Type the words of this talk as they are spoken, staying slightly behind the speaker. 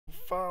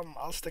thumb.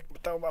 I'll stick my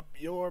thumb up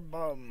your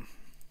bum.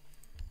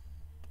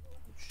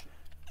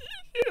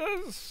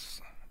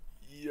 Yes.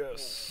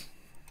 Yes.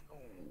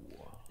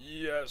 No.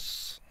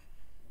 Yes.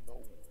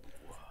 No.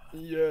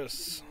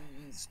 Yes.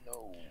 Please,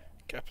 no.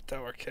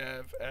 Capital or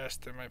Cav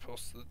asked am I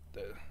posted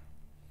the.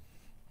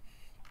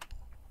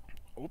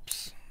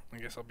 Oops. I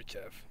guess I'll be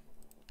Cav.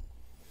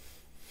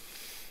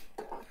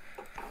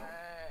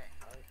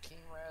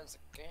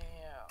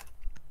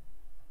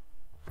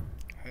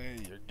 Hey,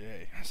 you're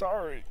gay.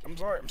 Sorry. I'm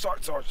sorry. I'm sorry.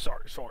 Sorry.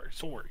 Sorry. Sorry.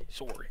 Sorry.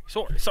 Sorry.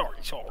 Sorry. Sorry.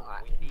 Sorry.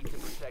 We need to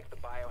protect the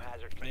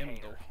biohazard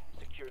container.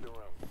 Secure the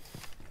room.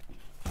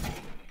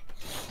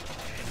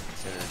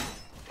 Consider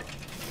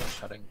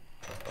shutting.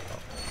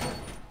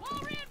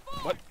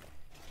 What?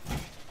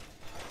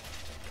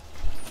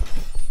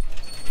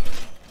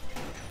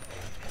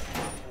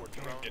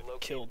 Get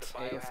killed.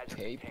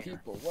 AFK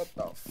people, what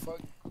the fuck?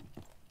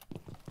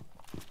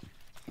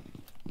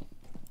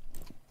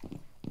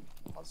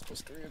 I'm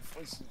supposed to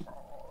reinforce it.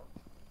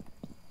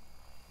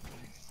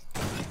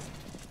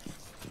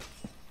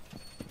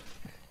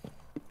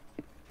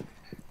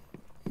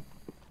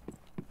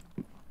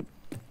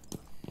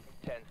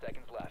 10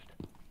 seconds left.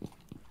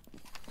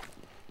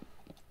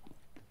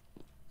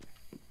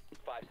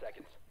 5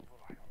 seconds.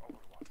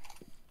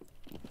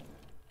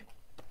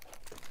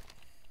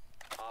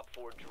 Op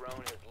 4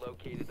 drone has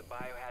located the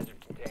biohazard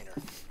container.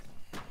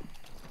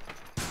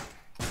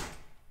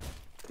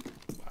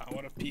 Wow,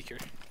 what a peeker.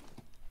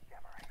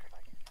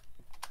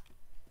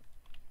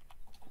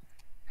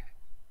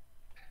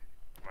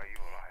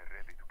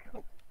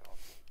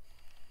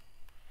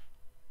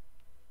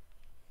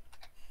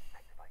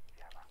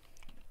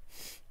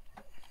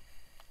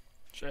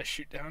 Should I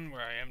shoot down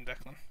where I am,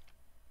 Declan?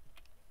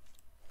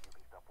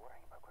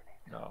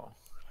 No.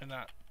 Why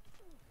not?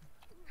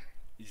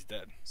 He's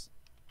dead.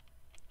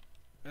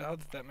 How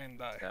did that man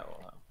die? That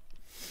will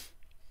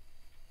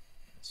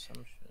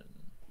assumption.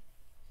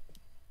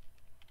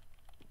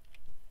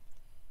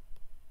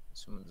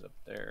 Someone's up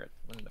there at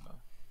the window.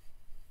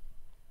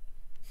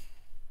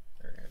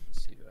 Very hard to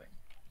see, but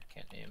I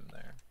can't aim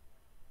there.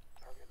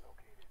 Target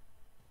located.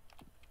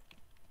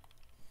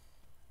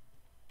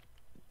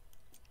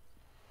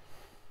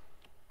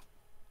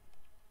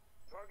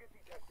 Target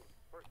detected.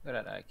 Look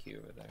at that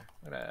IQ over there.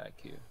 Look at that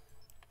IQ.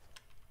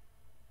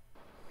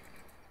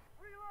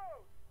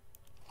 Reload.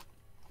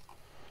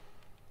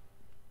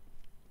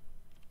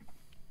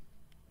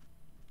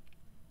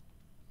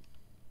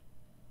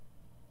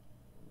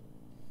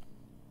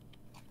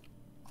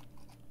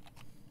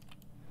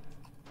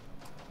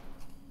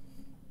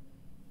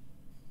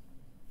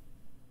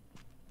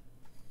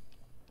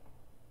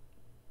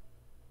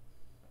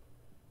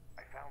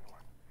 I found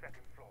one.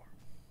 Second floor.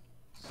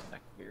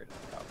 Snack beard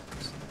at the top of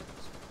the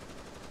stairs.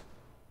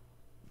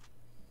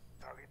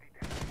 Target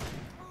detected.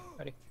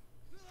 Ready?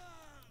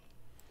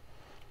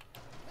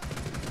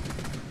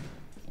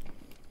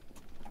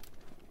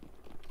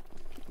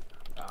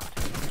 Ah,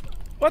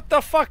 What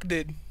the fuck,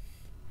 dude?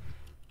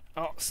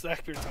 Oh,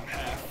 Slackbeard's on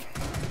half.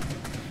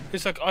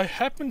 He's like, I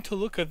happen to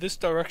look at this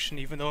direction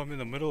even though I'm in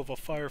the middle of a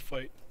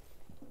firefight.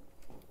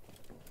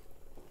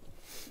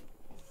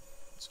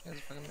 this guy's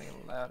fucking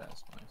making loud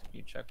ass noise. Can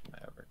you check my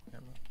over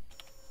camera?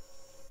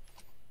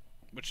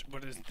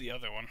 What is the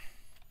other one?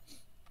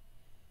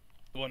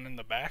 The one in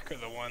the back or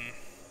the one...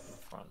 In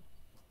front.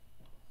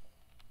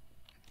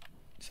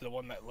 So the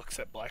one that looks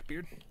at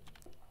Blackbeard?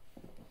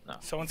 No.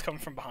 Someone's coming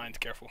from behind,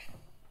 careful.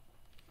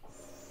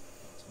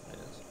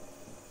 Somebody is.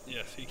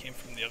 Yes, he came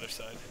from the other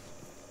side.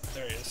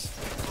 There he is.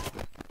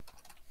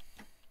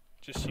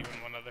 Just you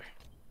and one other.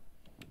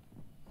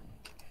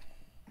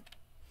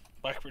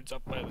 Blackbird's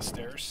up by the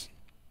stairs.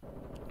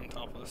 On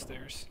top of the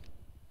stairs.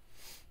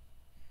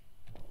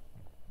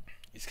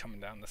 He's coming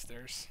down the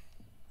stairs.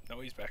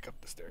 No, he's back up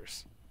the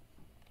stairs.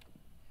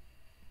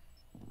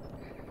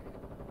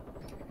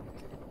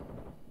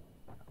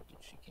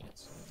 She can't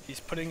see. He's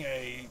putting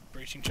a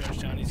breaching charge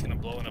down. He's gonna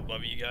blow in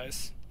above you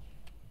guys.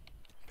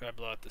 Gotta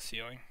blow out the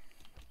ceiling.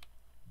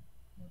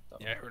 What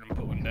the Yeah, I heard him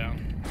put one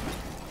down.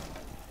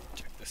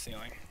 Check the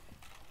ceiling.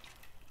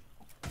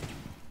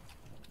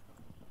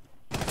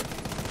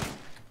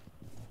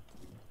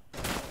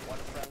 One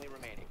friendly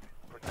remaining.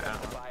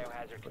 Protect the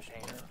biohazard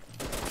container.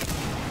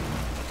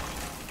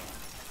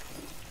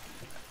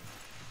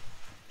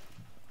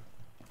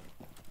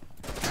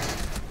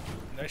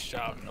 Nice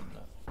job.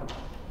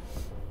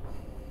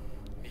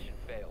 Mission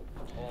failed.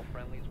 All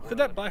friendlies were Could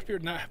that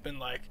Blackbeard not have been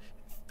like,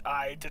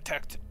 I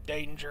detect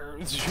danger,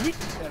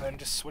 and then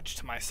just switch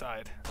to my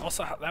side?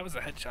 Also, that was a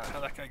headshot.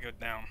 How'd that guy go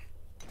down?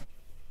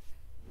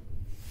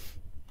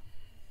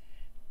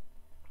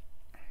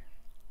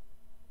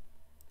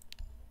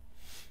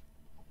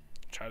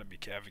 Try to be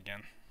Cav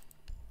again.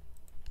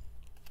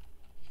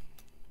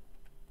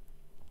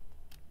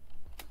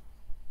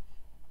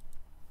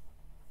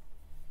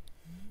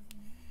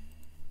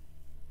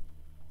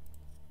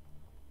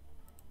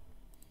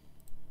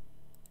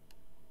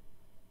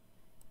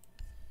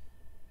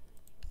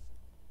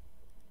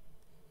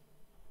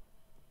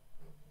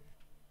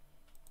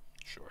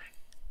 Sure.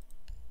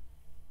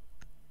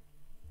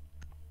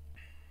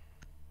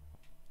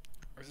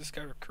 Where's this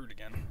guy recruit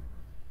again?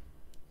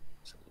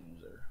 It's a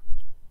loser.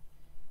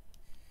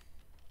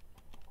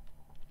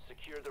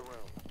 Secure the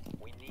room.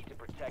 We need to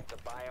protect the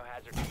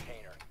biohazard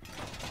container.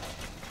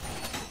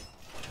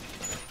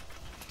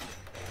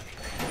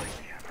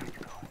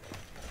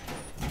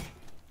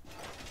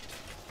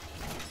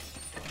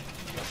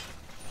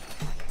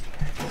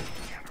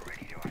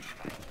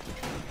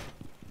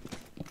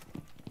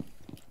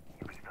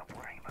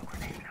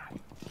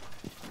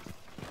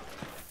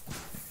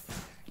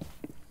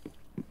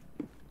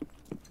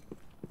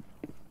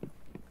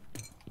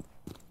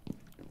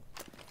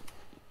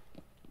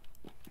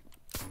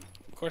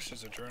 Of course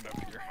there's a drone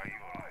up here.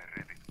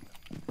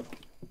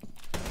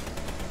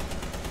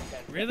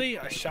 Really?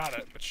 I shot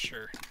it, but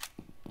sure.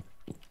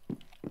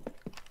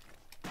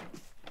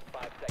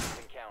 5 seconds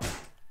and counting.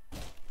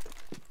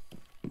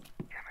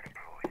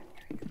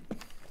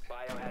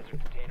 Biohazard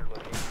container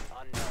location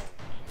unknown.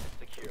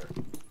 Secure.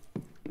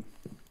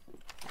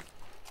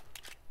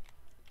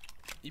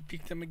 You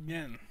peeked him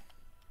again.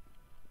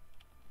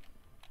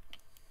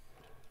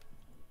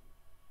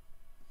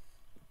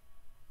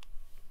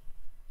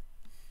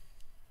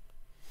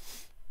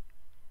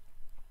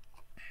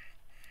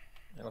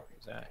 Hey, look,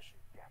 there's Ash.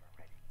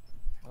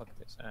 Look,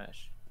 there's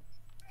Ash.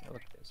 Hey,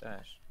 look, there's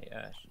Ash. Hey,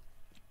 Ash.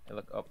 Hey,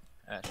 look up.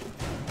 Ash.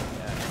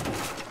 Hey, Ash.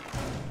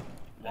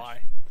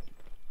 Why?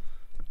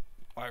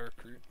 Why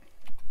recruit?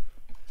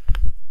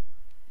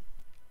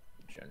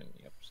 Joining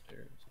me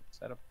upstairs. Is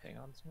that a ping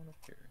on someone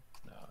up here?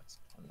 No, it's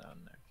one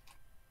down there.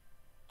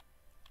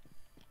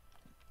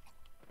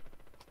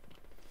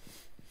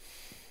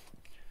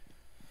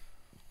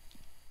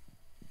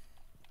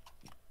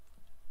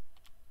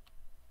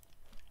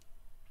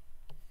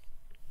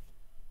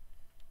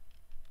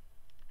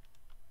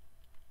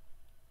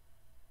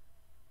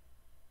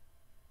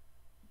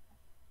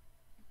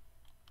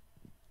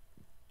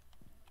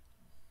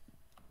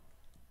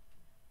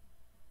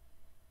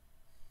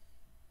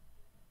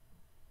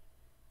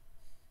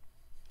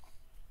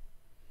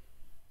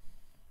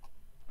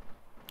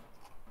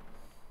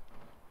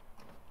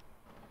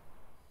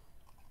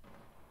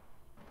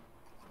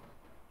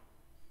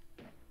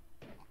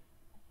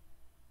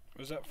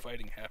 Was that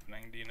fighting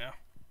happening? Do you know?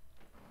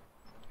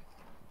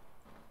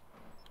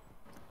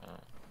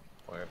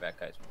 Where that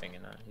guy's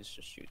pinging on, he's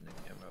just shooting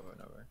at him over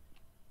and over.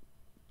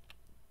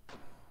 I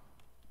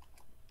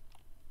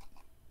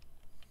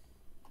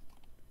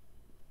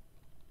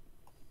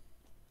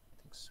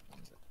think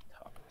someone's at the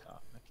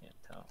top, I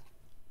can't tell.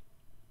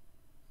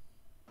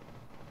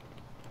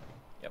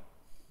 Yep.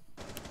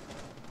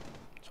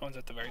 Someone's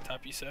at the very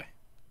top, you say?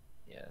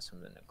 Yeah,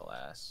 someone's in a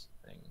glass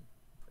thing,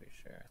 pretty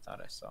sure. I thought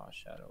I saw a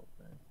shadow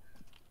open.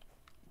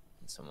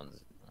 And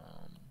someone's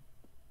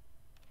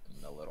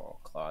in the little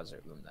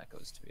closet room that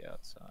goes to the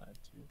outside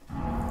too.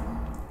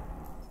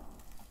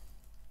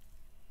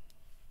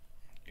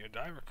 You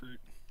die, recruit.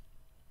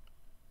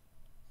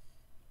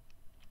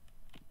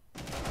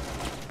 What's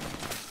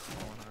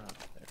going on up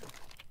there?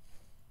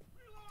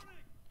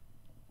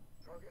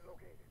 Target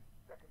located.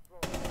 Second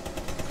floor.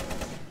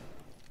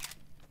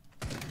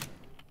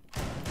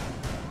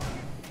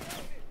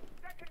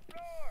 Second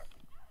floor.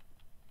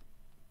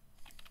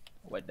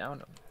 Went down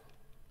him.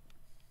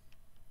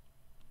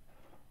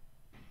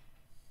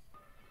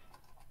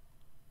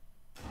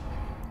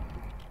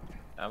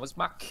 That was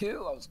my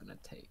kill I was gonna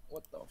take.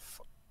 What the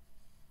fuck?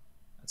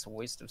 That's a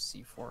waste of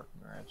C4.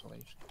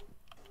 Congratulations.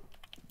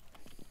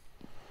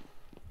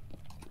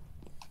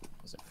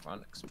 Was it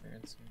fun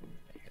experiencing?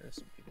 I hear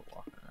some people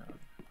walking around.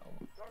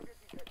 Oh. Target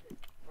detected.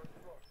 First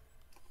floor.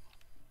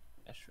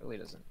 Ash really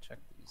doesn't check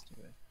these, do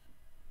they?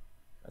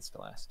 That's the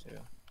last two.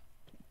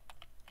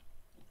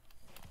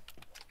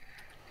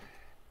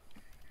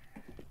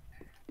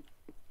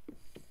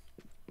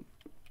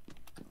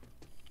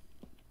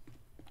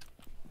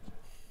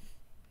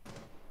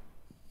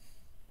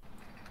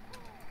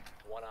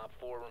 One op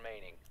 4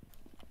 remaining.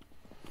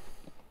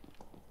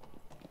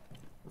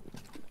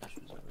 Ash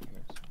was over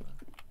here somewhere.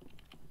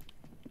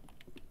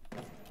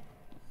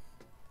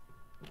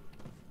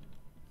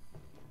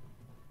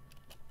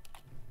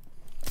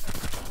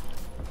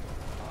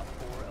 Op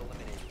 4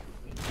 eliminated.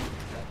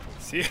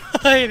 See you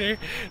later.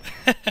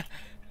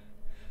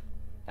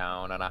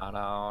 No, no, no,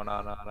 no,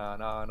 no, no, no,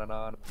 no, no,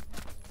 no.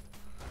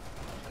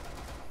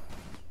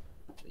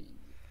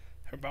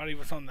 Her body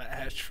was on the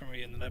hatch for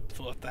me, and then I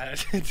blew up the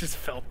hatch and it just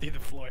fell through the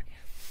floor.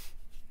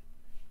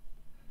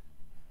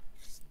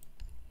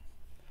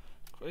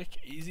 Quick,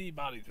 easy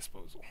body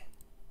disposal.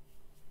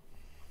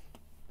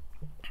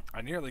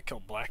 I nearly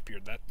killed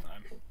Blackbeard that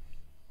time.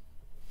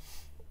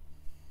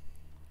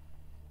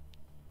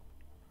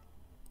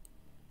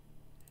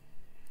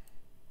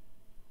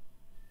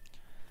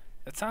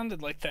 It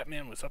sounded like that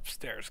man was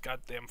upstairs.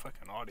 Goddamn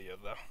fucking audio,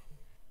 though.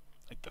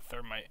 Like the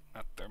thermite,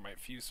 not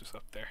thermite fuse was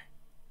up there.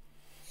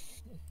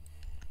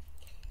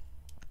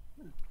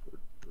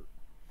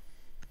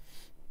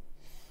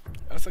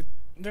 I was like,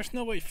 there's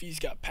no way Fee's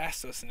got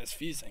past us and is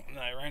fusing. And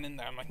I ran in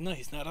there. I'm like, no,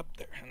 he's not up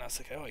there. And I was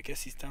like, oh, I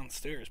guess he's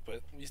downstairs.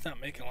 But he's not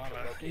making a lot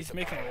of. He's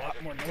making a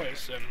lot more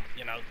noise than,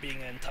 you know, being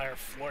an entire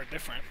floor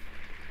different.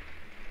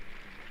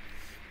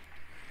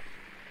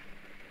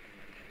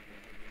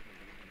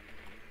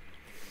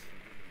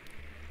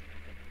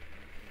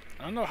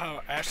 I don't know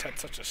how Ash had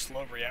such a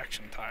slow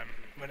reaction time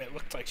when it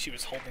looked like she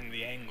was holding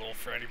the angle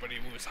for anybody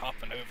who was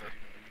hopping over.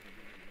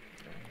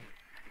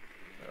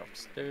 They're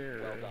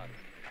upstairs. Well done.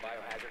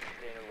 Biohazard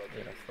container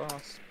Get located. a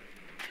frost.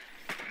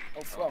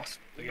 Oh, frost.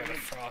 They got a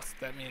frost.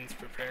 That means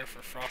prepare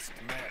for frost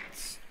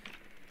mats.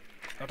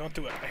 Oh, don't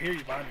do it. I hear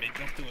you behind me.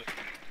 Don't do it.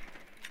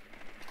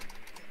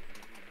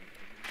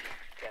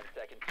 10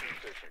 seconds to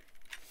insertion.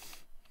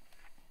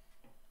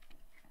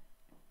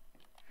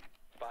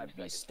 5 Be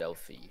seconds.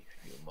 stealthy.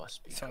 You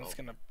must be. Someone's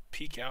cold. gonna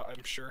peek out,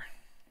 I'm sure.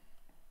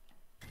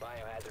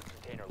 Biohazard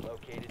container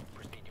located.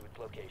 Proceed to its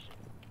location.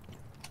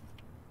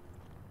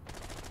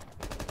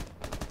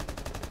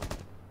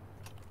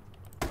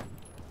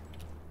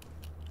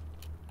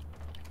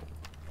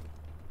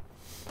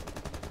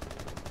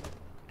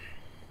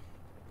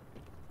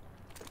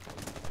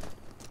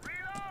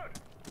 Reload!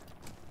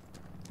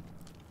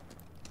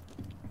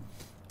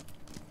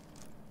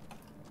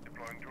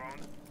 Deploying drone.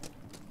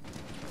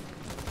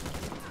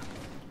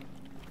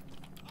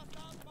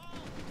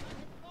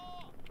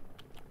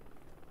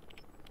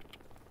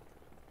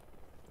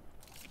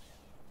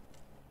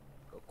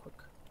 Go quick.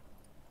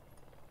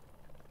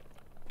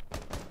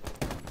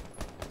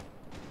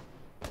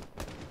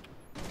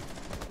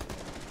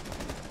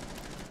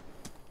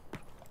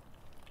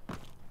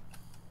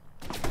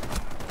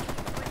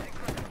 Placing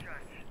cluster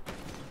charge.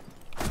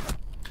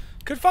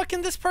 Could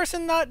fucking this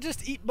person not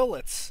just eat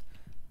bullets?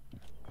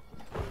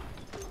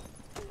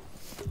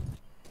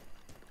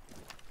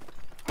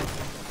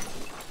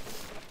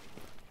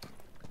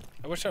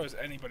 I wish I was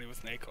anybody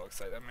with an ACOG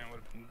sight. That man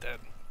would have been dead.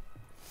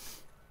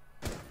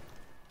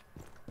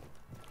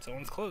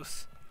 Someone's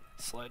close.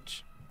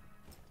 Sledge.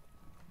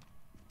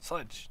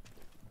 Sledge.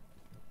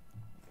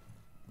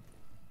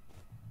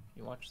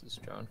 You watch this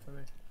drone for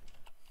me?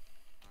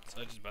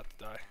 Sledge is about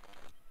to die.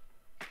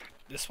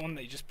 This one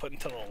they just put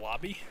into the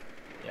lobby?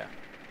 Yeah.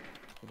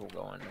 People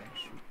go in and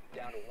shoot.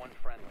 Down to 1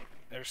 friendly.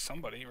 There's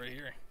somebody right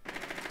here.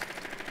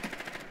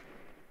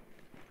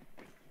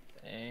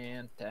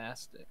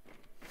 Fantastic.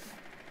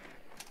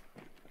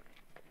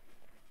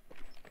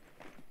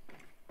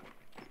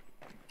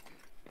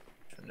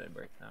 Trying to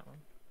break that one.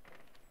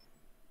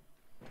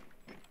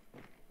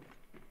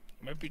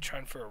 Might be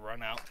trying for a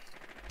run out.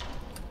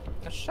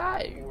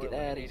 Kashai, Four get out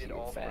of eliminated, here,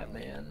 all fat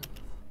friendly. man.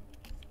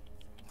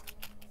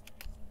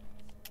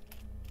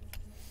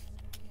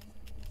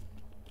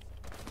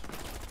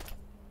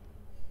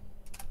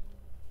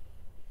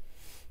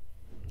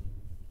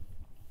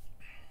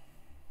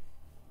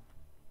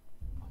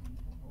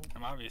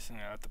 I'm obviously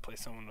gonna have to play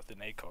someone with an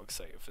ACOG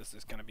sight if this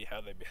is gonna be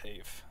how they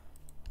behave.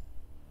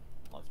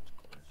 Left, of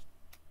course.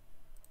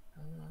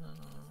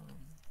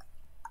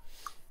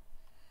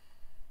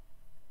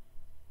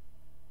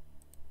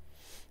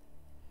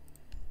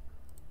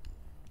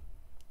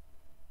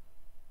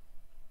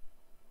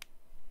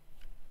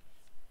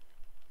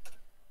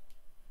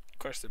 Of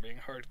course they're being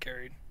hard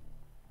carried.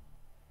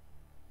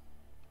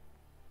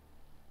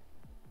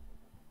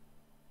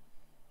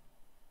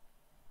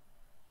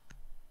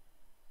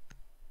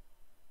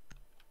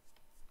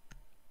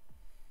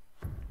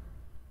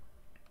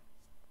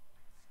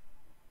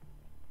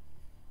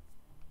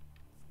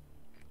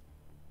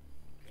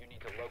 You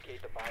need to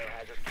locate the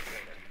biohazard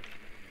container.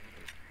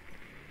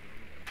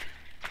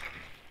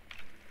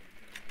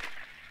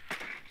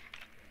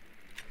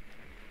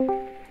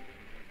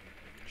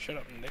 Shut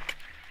up, Nick.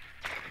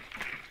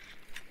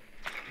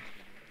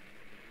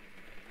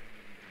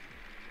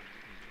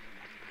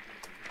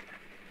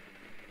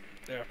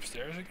 They're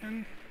upstairs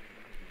again?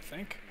 I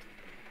think.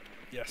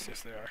 Yes,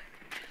 yes they are.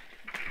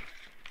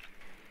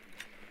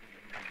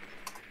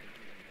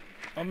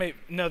 Oh, maybe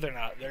no, they're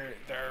not. They're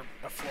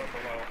a floor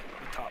below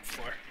the top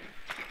floor.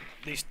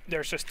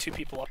 There's just two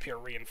people up here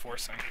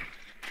reinforcing.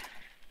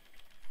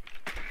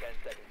 10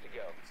 seconds to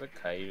go. Looks like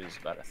Coyote's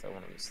about to throw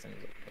one of these things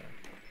up there.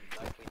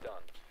 Nicely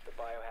done. The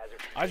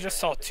biohazard I container just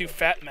saw has been two located.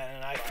 fat men,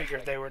 and I 5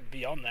 figured they seconds. would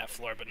be on that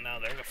floor, but no,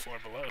 they're the floor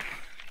below.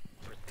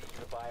 Proceed to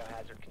the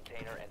biohazard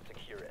container and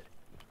secure it.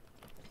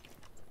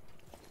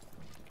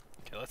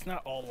 Okay, let's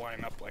not all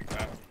line up like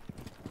that.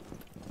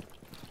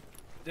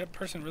 That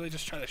person really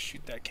just tried to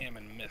shoot that cam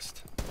and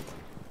missed.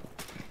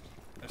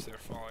 As they're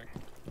falling.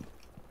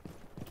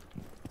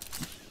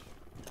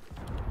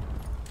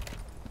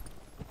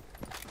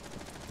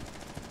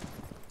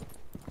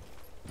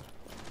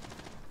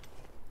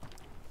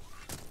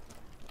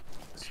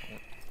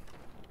 Excellent.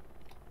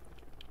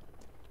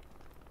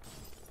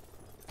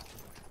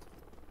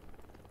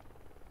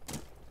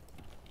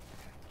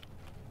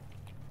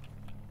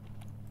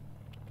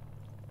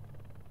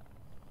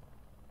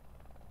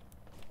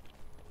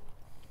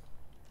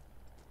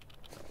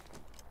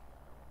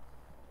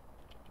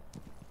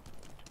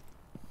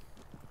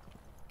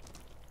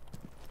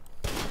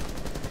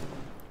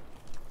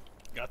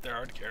 out there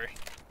hard carry.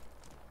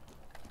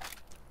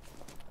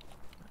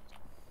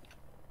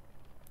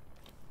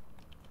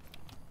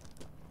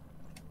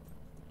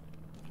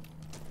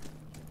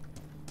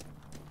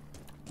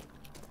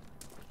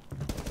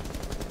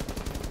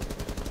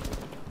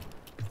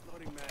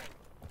 Loading mag.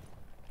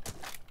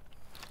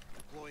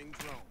 Deploying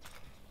drone.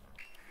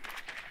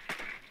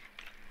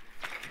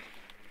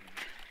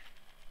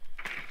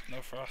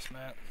 No frost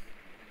mat.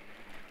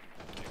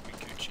 Okay, we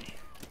Gucci.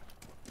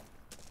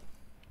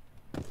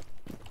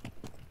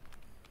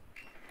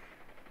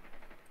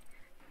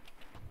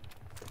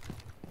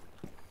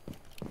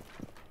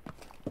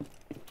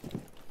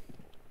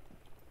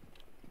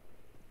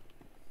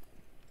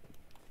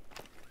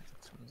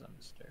 Someone's on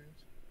the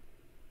stairs.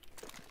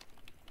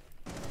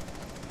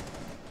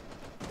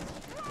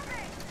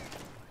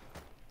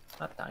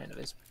 Not dying to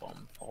this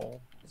bum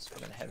hole. His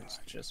fucking head is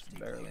just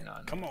barely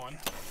not. Come on.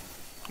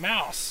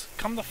 Mouse,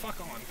 come the fuck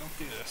on. Don't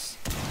do this.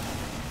 Come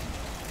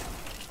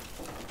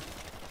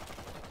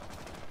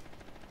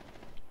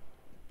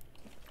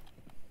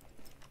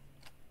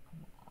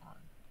on.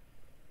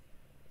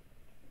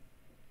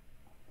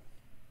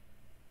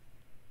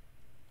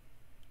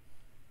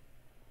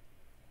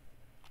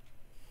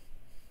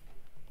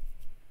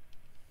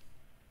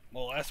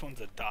 Well, last one's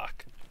a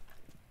dock.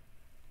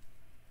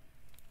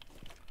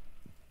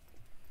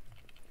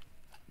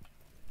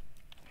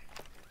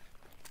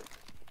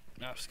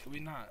 Mouse, can we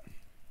not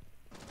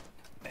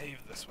behave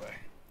this way?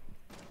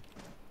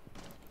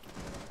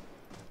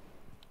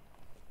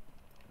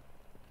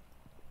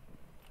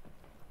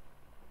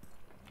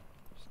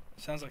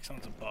 Sounds like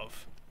someone's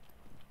above.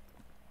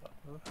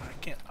 I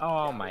can't.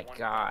 Oh my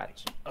god.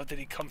 Oh, did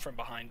he come from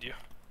behind you?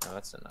 No,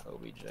 that's an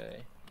OBJ.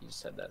 You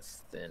just had that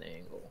thin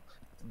angle.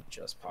 It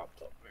just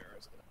popped up.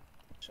 Mirror's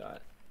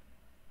shot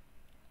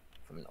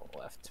from the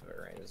left to the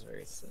right. It was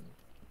very thin.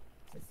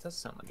 It does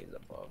sound like he's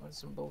above. That's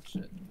some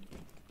bullshit.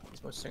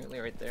 He's most certainly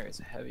right there. He's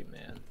a heavy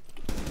man.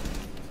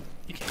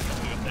 You can't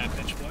kill me with that,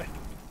 bitch boy.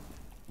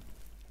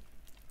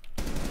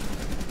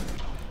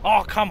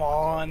 Oh, come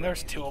on.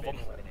 There's two of them.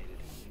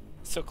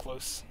 So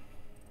close.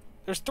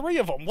 There's three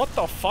of them. What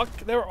the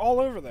fuck? They were all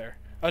over there.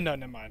 Oh, no,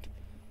 never mind.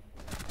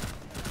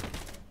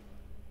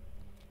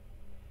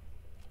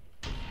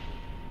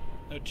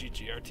 No,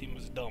 GG. Our team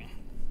was dumb.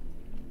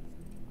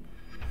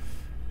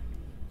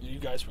 You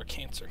guys were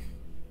cancer.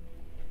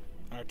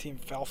 Our team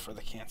fell for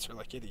the cancer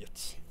like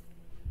idiots.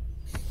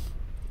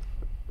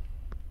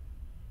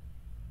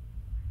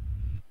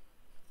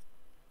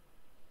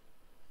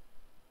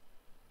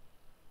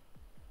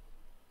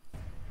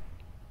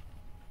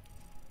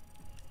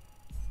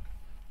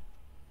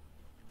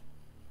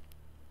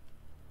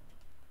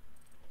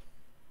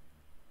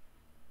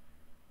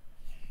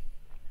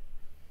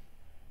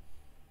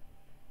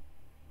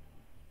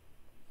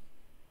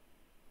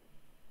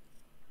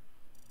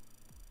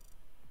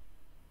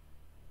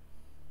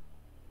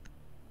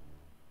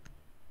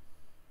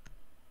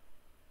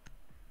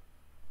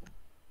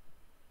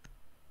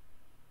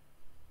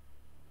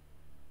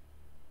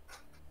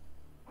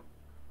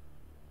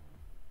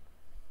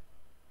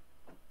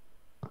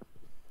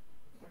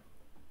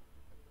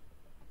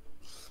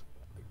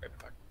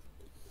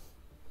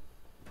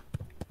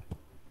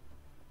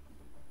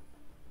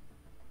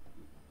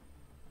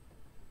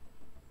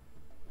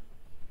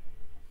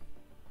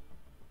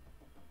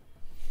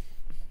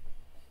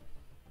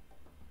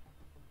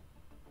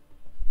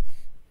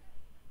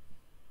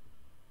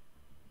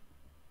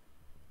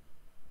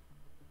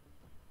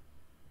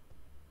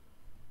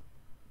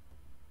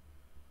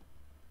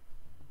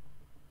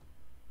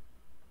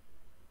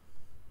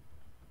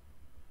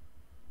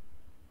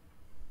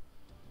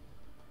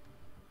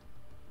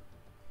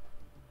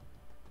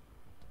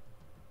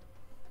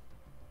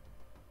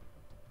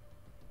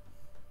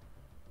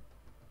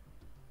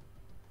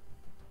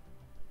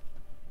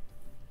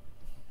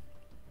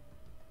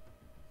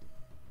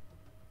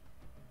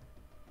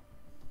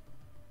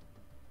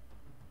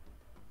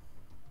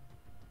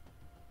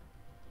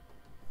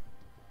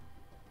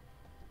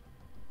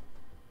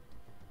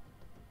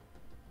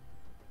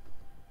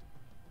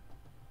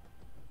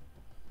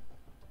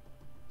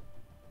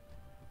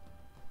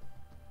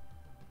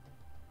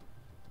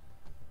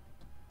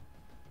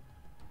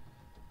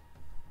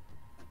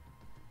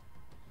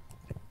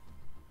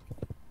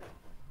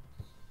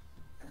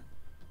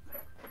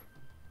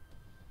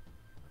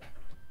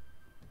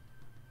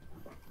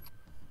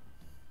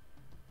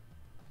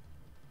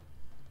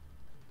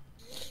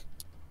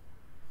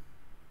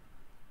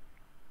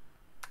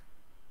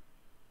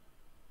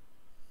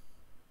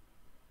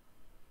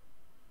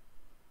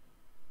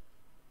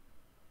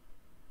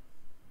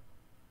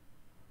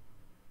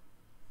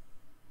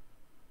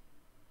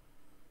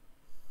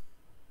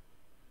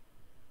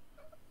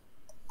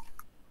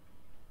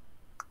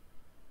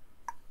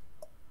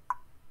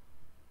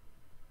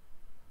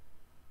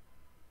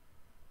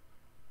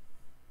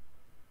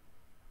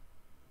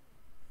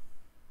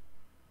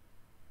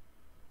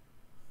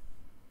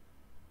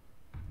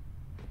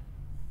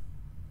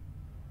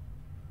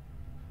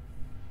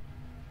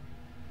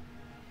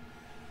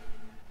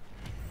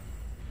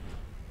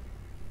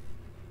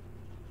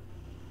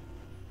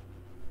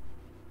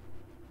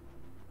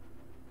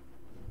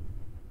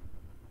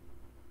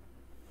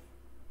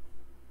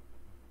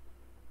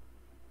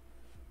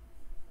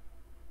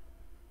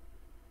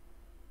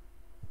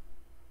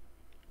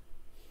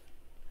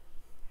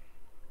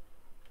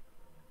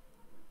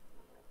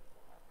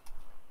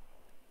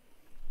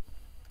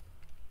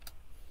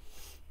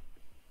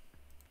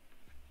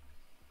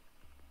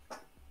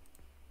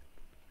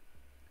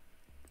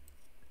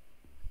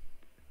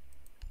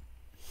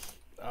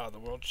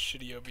 old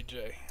shitty OBJ.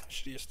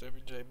 Shittiest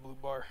OBJ blue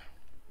bar.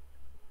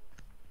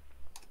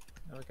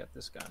 Now we got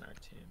this guy on our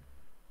team.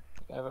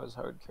 The guy that was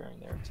hard carrying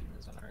their team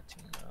is on our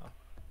team now.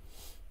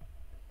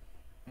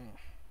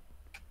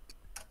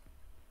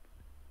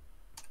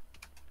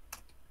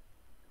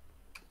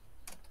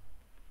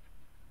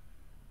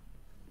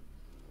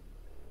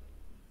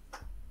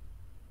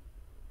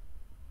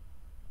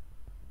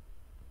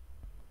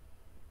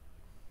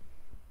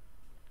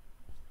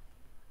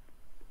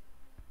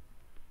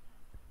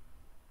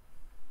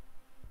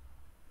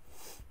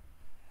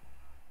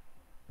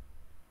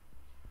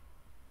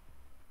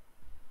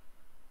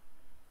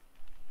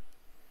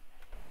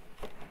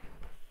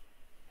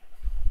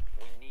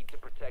 We need to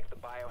protect the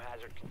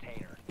biohazard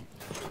container.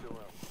 Secure the room.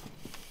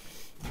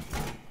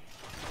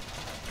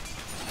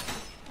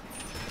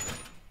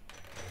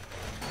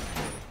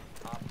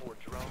 Op 4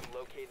 drone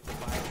located the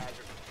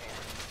biohazard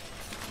container.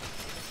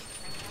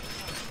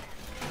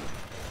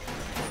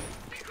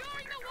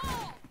 Securing the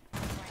wall!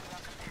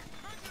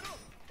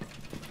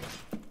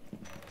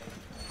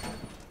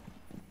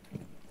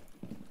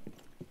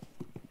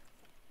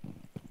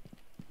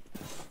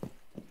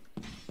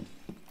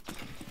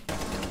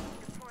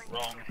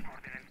 Wrong.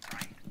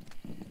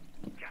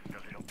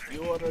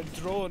 You are a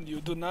drone.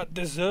 You do not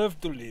deserve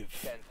to live.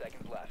 10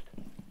 seconds left.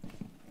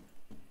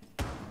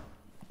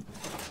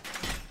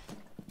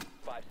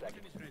 5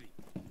 seconds.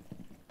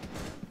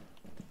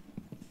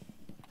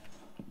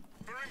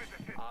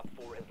 Op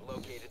 4 has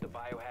located the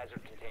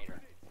biohazard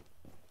container.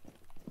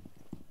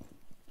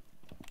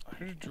 I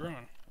heard a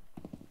drone.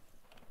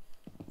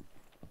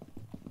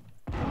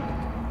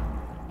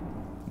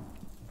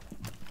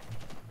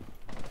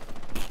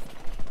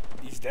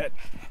 He's dead.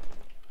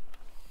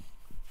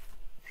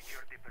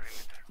 Secure the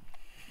perimeter.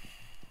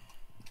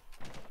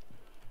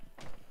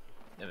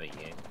 Never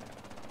game.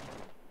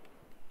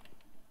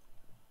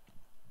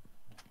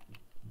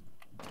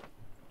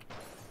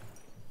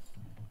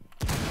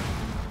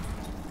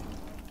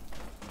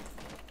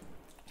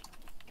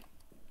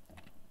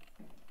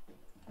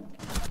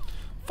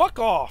 Fuck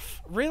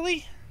off.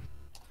 Really?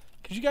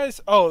 Could you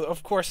guys... Oh,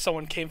 of course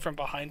someone came from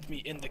behind me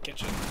in the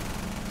kitchen.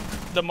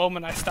 The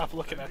moment I stopped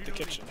looking at the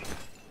kitchen.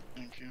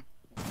 Thank you.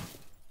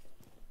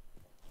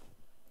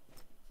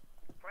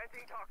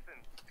 Planting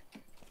toxins.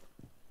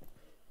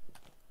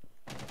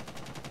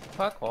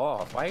 Fuck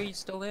off. Why are you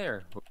still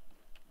there?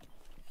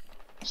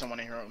 Someone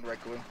in here on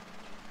red glue.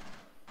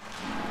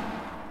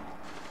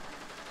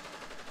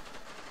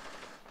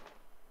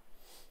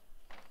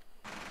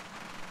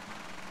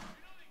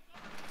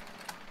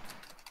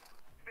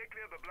 Stay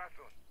clear of the blast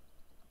zone.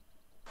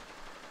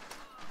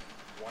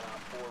 1 Op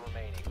 4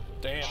 remaining.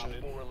 Damn, Op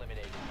dude. 4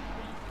 eliminated.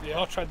 They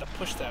all tried to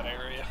push that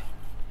area.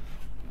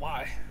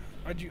 Why?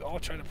 Why'd you all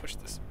try to push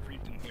this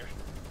region here?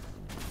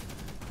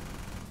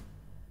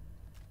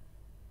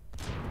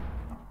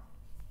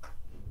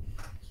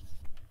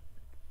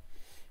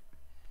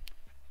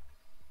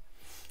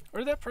 Where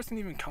did that person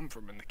even come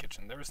from in the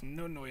kitchen? There was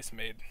no noise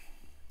made.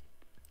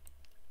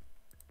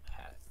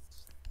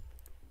 Hats.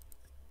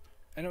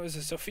 And it was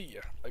a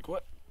Sophia. Like,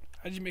 what?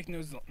 How'd you make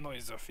no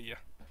noise, Sophia?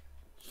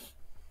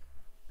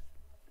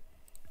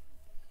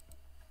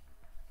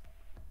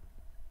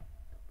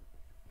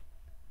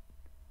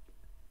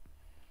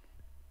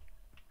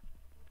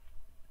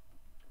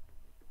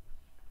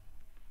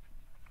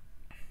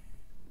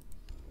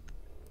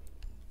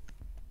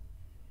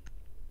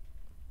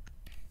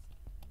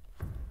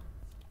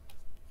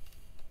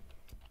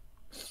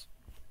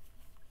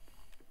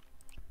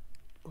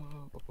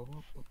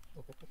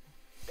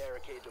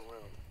 Barricade the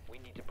room. We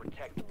need to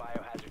protect the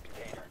biohazard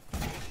container.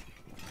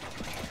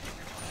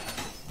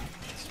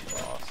 It's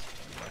lost.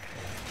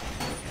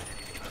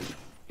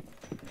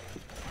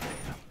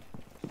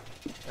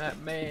 That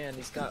man,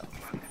 he's got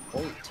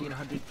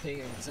 1400 ping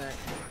exact.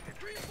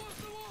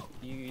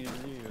 You.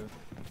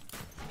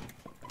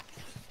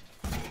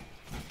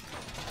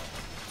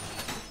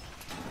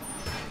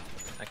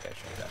 That guy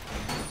should have got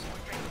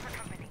Ready for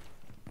company.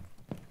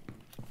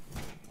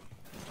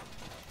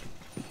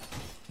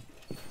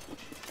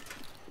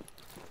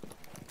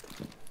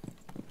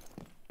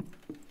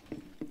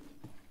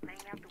 Laying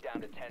out the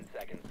Down to 10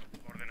 seconds.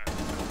 more than enough.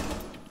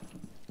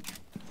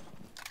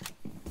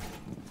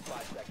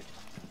 5 seconds.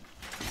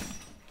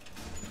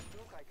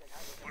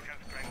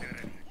 Organs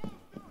prendere.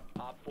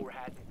 Op 4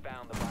 hasn't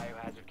found the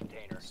biohazard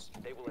container.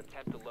 They will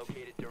attempt to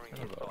locate it during the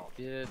Son of assault.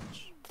 a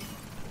bitch.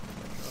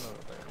 Drone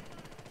over there.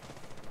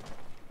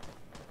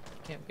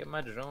 Can't get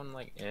my drone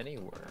like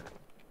anywhere.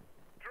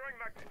 Throwing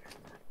magnet.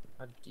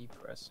 How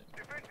depressing.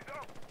 Defense is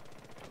up.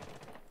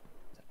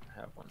 To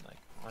have one like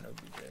on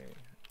OBJ.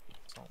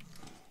 Something.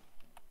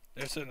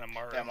 There's an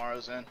Amara. Yeah,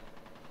 Maro's in.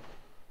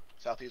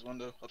 Southeast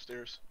window,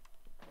 upstairs.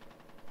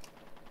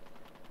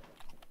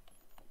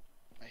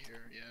 I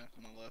hear, yeah,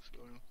 on the left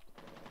going.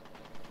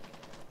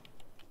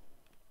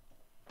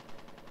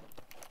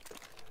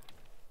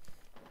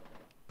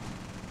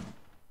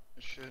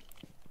 Good shit.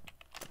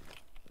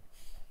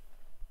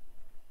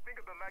 Think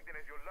of the magnet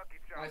as your lucky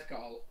charm. Nice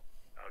call.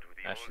 Out with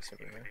the Ashley's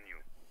old over in here. within you.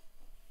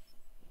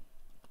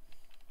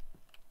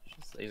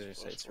 Laser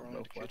sights are floor in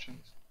both the kitchen.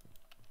 weapons.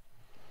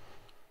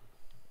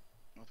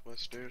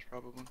 Northwest stairs,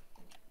 probably.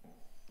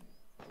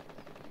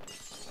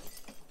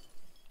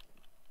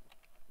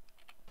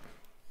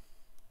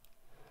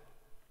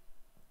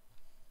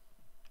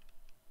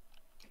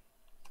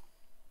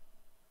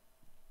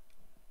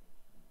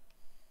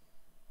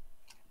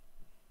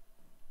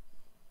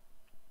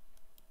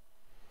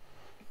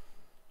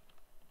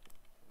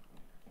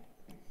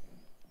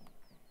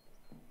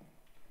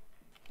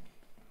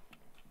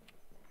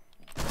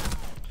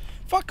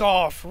 Fuck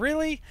off,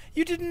 really?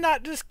 You did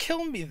not just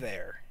kill me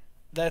there.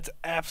 That's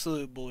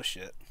absolute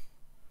bullshit.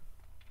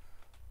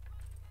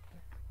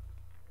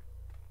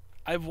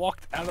 I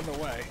walked out of the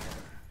way.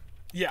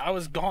 Yeah, I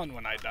was gone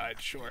when I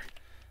died, sure.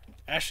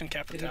 Ashton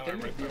Capitale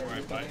right by where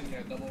I died.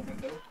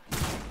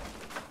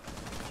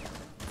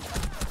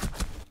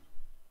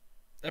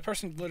 That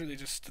person literally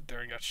just stood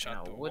there and got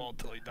shot through a wall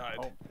until he died.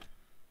 Oh.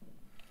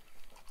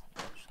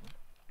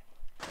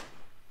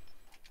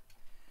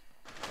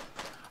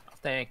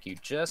 Thank you.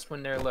 Just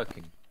when they're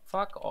looking.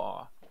 Fuck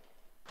off.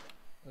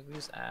 Look at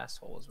these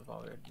assholes with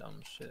all their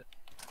dumb shit.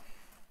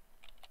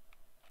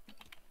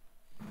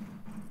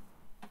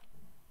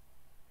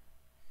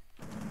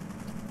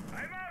 I'm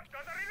out!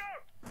 Got a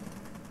reload!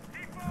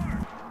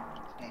 C4!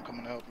 I'm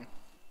coming to help you.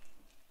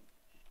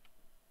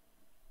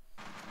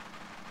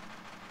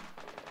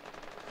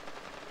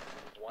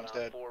 One He's on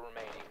dead. 4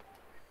 remaining.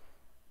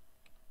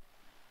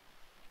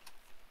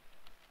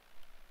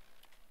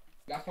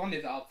 Last one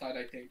is outside,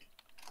 I think.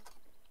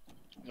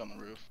 He's on the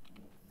roof.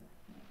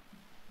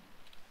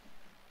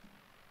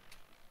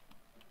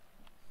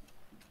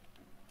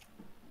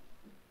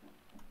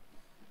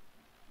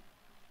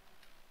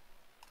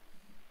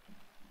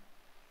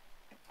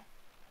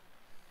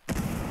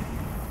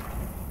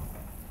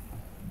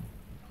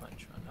 Might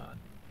try not.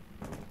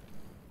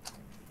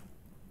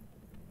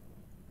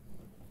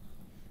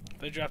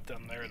 They dropped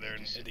down there, they're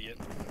an idiot.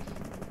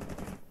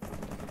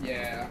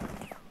 Yeah.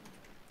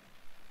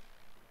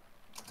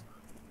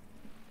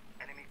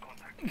 Enemy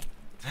contact.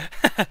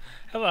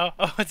 Hello.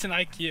 Oh, it's an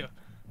IQ.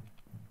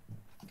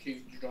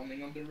 She's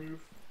drumming on the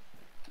roof.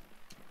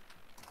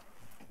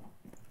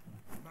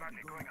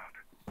 Magnet going out.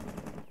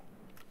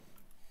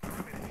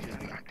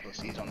 He's not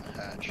pussy. He's on the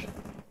hatch.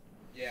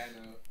 Yeah, I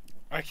know.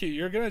 IQ,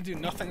 you're gonna do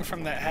nothing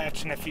from that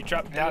hatch, and if you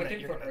drop I'm down it, looking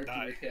you're for gonna her to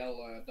die.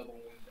 repel double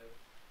window.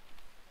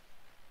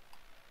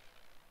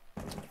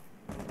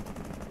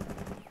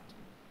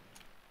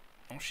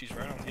 Oh, she's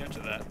right on the edge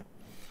of that.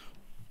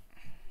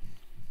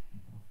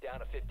 Down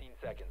to 15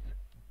 seconds.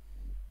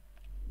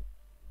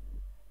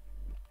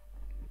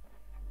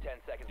 10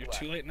 seconds You're left.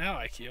 too late now,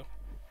 IQ.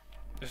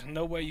 There's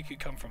no way you could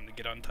come from to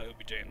get onto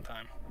OBJ in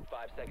time.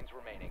 5 seconds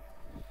remaining.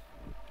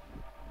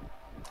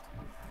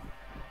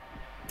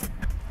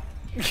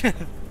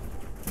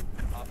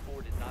 Op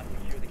 4 did not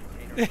secure the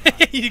container. in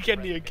time. You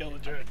couldn't Friendly even kill the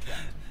mission drone.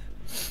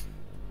 unsuccessful.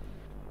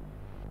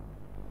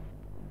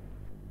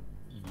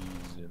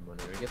 Easy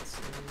whenever it gets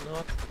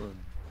nothing.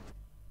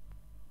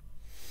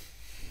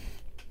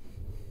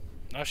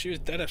 No, she was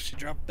dead if she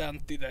dropped down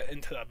through that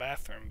into the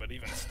bathroom, but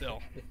even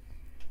still.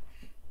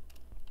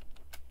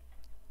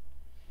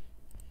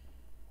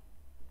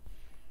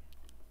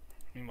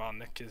 Meanwhile,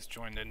 Nick has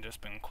joined in,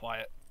 just been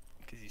quiet,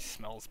 because he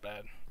smells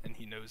bad, and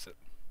he knows it.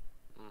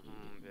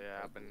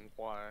 Yeah, I've been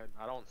quiet.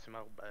 I don't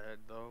smell bad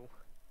though.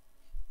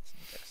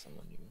 Seems like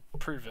someone who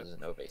Prove it. doesn't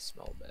know they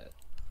smell bad.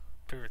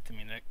 Prove it to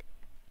me, Nick.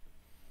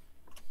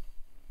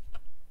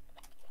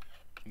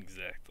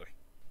 Exactly.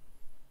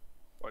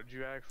 What'd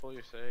you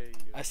actually say?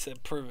 I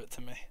said prove it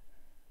to me.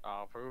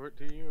 I'll prove it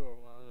to you.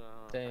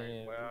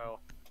 Damn.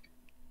 Well,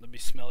 Let me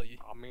smell you.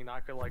 I mean, I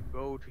could like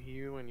go to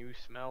you and you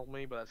smell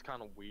me, but that's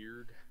kind of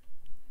weird.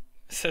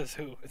 Says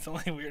who? It's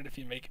only weird if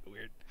you make it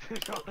weird. You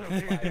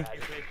make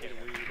it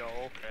weird.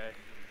 Oh, okay.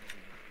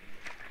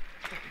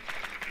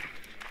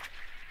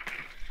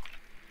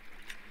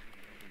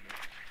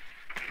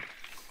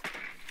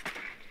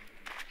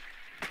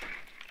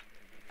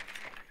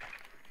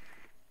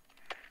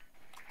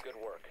 Good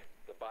work.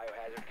 The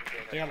biohazard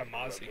container. They got a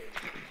has been Mozzie.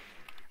 located.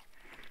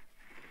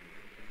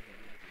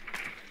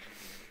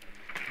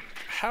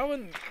 How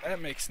in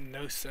that makes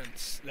no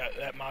sense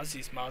that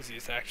Mozzie's Mozzie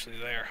is actually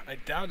there. I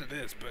doubt it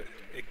is, but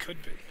it could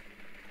be.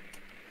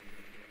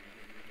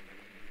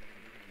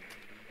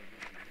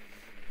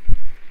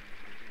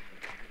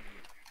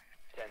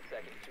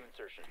 Seconds to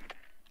insertion.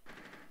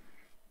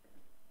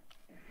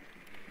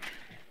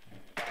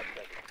 5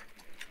 seconds.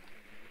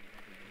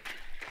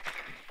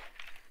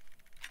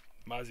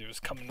 Mozzie was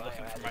coming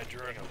looking for my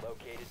drone. Container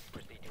located.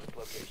 Proceed to its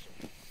location.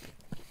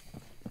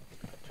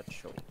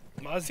 Touch your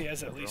Mozzie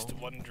has at least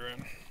one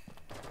drone.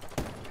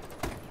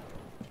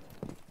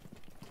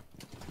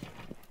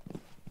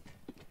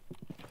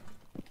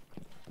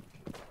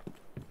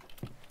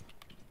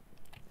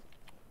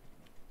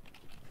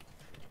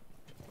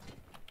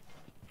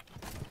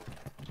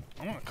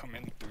 I want to come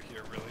in through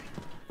here, really.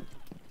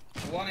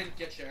 One in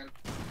kitchen.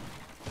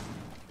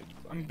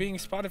 I'm being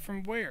spotted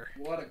from where?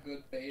 What a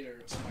good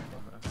baiter. Oh my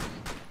god.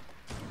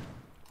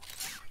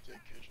 Dead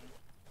kitchen.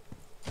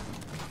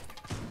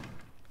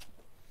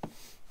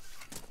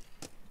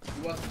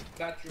 It was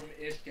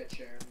bathroom-ish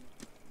kitchen.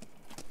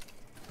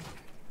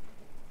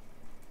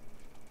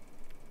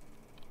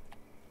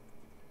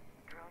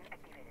 Drone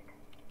activated.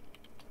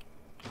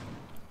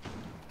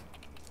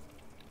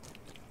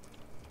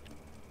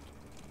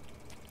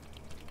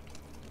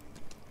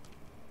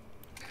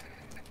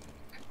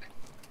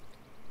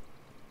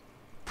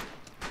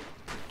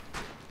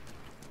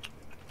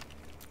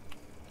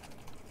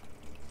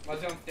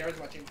 Was downstairs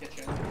watching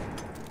kitchen.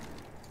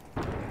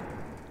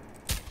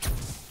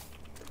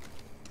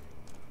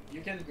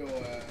 You can go,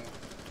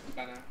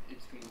 Ibana,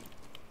 it's clean.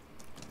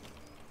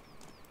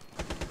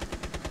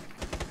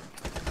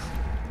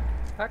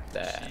 Fuck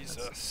that. Jesus.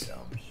 That's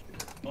dumb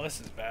shit. Well,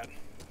 this is bad.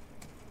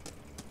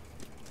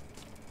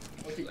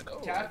 Okay, Like, oh,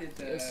 Cat is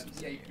this is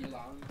VIP here.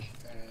 lounge.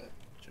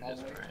 Should've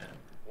just Hallway. ran.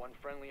 One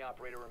friendly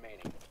operator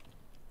remaining.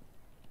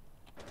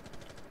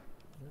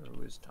 Who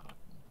was talking?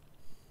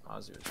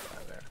 Ozzy was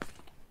by there.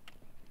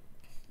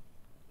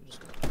 I'm just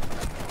gonna.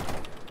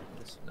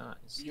 This is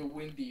nice. You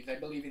win these, I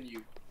believe in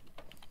you.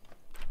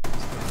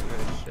 Good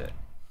as shit.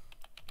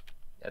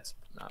 That's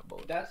not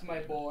both. That's my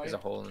boy. There's a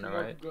hole in the Go,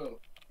 right. Go.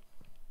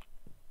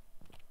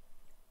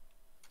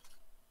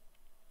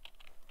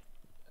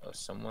 Oh,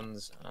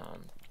 someone's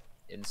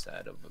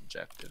inside of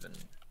objective and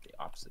the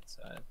opposite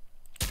side.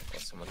 Or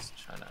someone's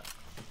trying to.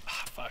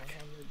 Ah, fuck.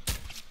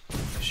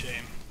 A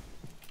shame.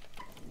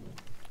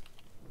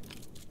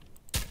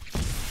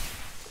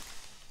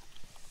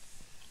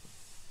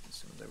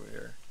 Someone's over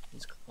here.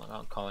 He's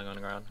calling on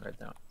the ground right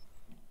now.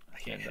 I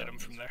can't hit him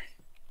from there.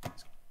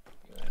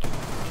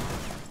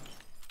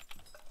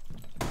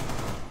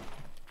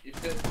 It's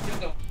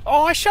the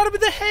Oh, I shot him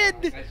in the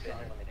head! nice try.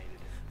 Eliminated.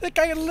 That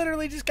guy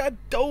literally just got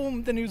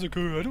domed, and he was like,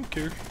 oh, I don't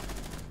care.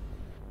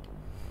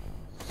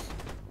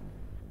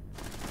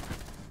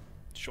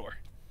 Sure.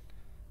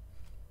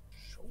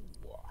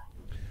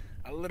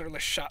 I literally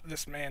shot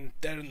this man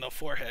dead in the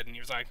forehead, and he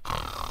was like,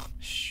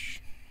 shh.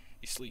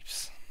 He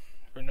sleeps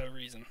for no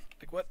reason.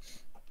 Like, what?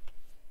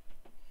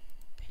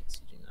 I hate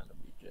CG not a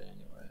BJ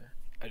anyway.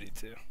 I do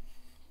too.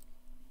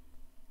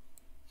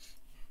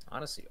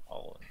 Honestly,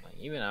 all of them, like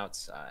even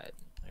outside,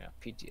 I got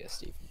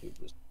PTSD from people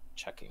just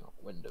checking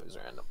windows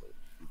randomly.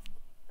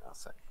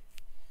 Nothing.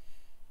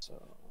 So,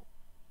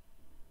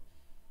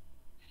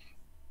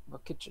 my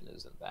kitchen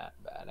isn't that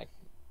bad. I can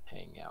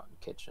hang out in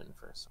kitchen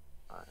for some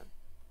time.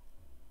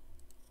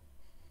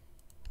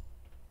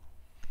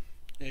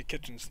 Yeah,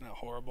 kitchen's not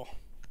horrible.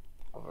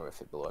 Although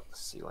if it blew up the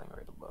ceiling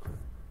right above it.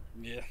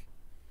 Yeah.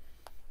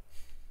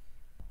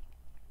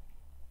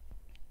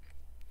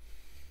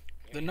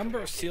 The number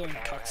of ceiling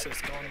cuts has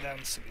gone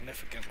down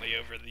significantly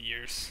over the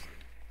years.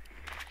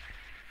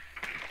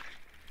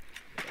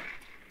 It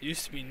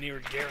used to be near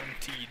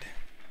guaranteed.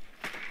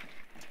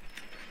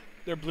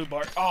 They're blue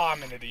bar. Oh,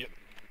 I'm an idiot.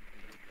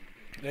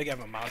 They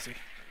have a Mozzie.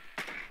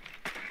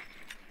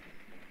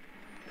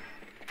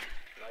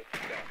 Nice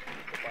stuff.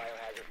 The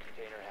biohazard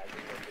container has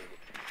been located.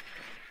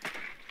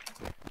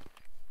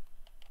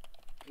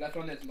 Last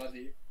one is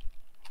Muzzy.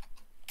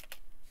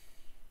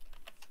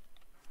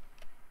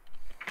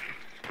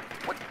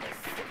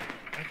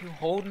 Are you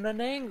holding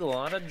an angle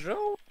on a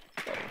drone?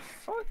 What the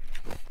fuck?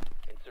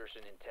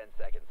 Insertion in 10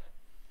 seconds.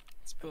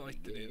 I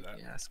like to do that.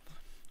 Yes.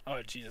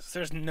 Oh, Jesus.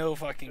 There's no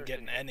fucking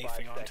Insertion getting in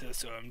anything 5 onto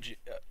this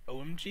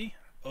OMG?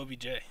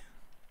 OBJ.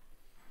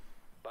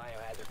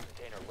 Biohazard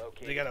container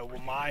located. They got a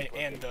Wamai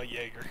and a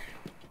Jaeger.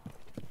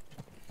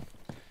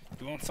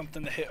 You want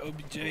something to hit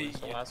OBJ? What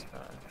was the Yeah. last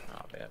time?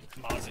 Oh, bad.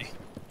 Mozzie.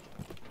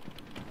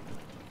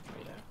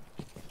 Yeah.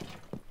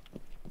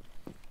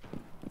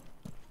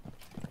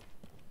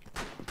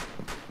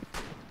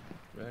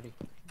 Ready?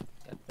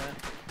 Get that?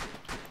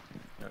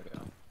 There we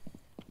go.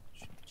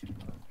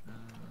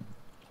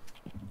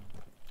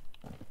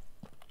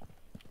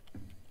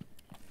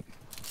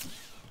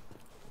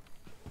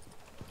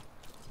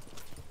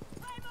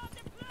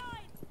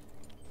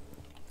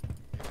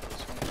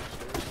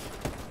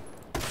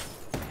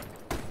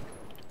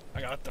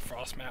 I got the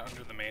frost mat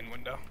under the main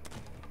window.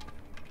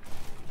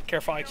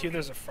 Careful, IQ,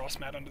 there's a frost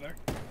mat under there.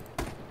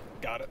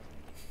 Got it.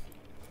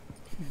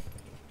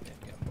 Yeah,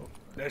 got both.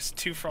 There's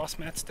 2 frost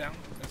mats down.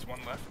 There's 1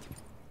 left.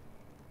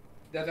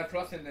 There's a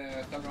frost in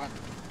Sunrise.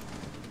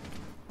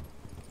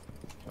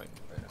 Wait,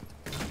 wait.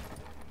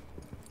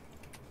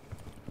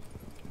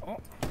 Oh.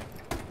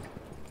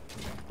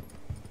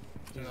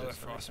 There's another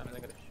Jesus, how many frost times mat. I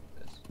gotta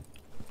shoot this?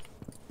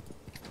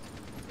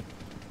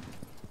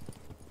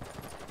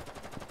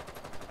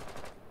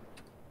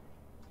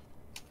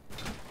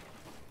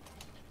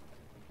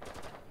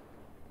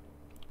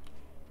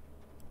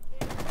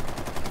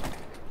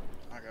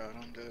 I got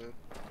him, dude.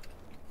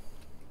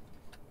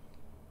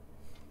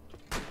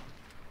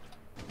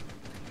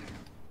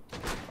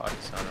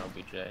 Body's on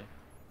OBJ. In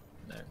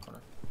there, corner.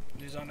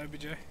 He's on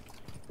OBJ.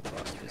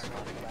 Lost this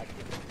one. Chemical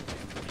activity.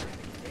 Secure the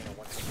container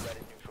once the threat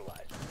is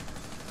neutralized.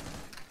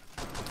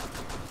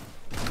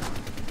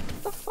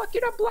 The fuck,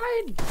 you're not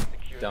blind!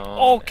 Secure the Don't.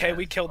 Okay,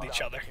 we killed each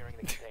Stop other. securing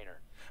the container.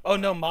 Oh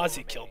no, Four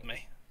Mozzie killed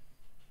remaining. me.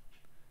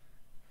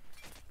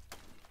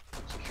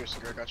 Secure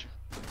cigarette, got you.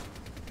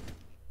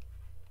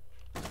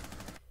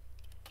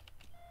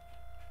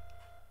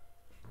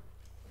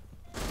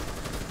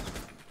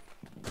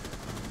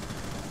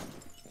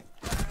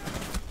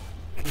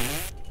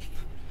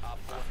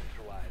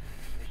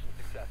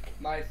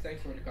 Guys,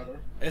 thanks for the cover.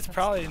 It's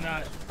probably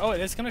not. Oh,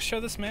 it is gonna show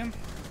this man.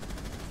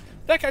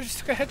 That guy just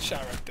took a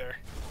headshot right there.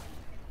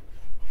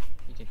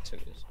 He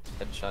took his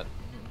headshot.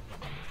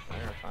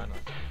 There, finally.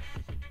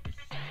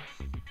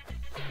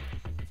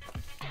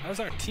 That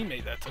was our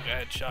teammate that took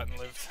a headshot and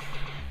lived.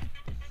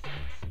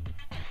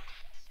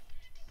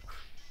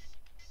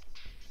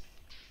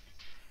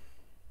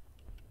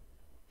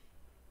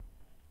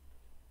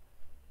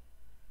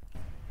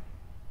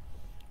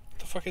 What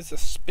the fuck is a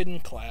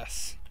spin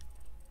class?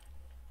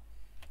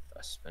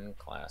 A spin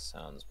class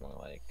sounds more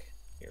like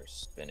you're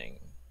spinning,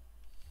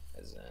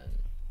 as in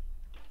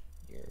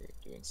you're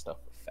doing stuff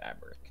with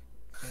fabric.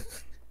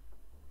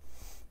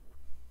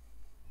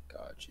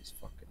 God, she's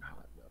fucking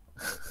hot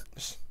though.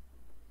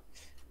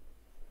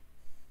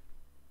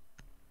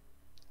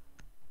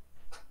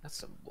 That's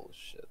some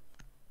bullshit.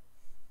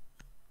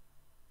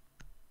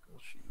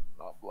 She's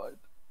not blind.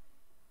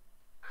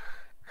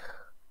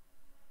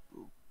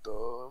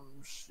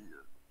 Dumb shit.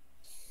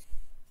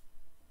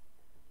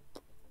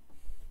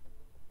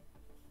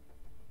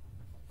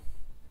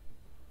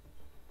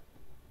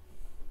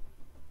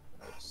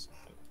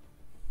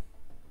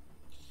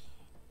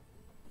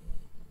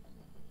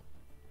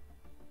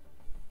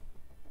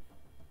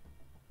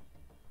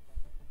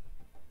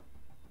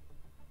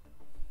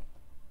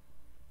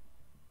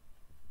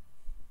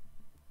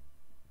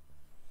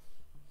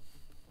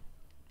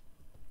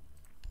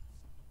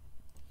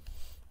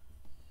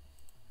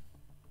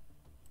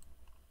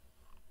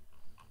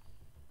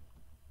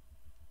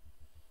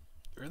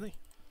 Really?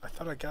 I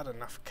thought I got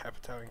enough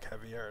Capital and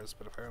Caviars,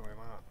 but apparently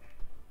not.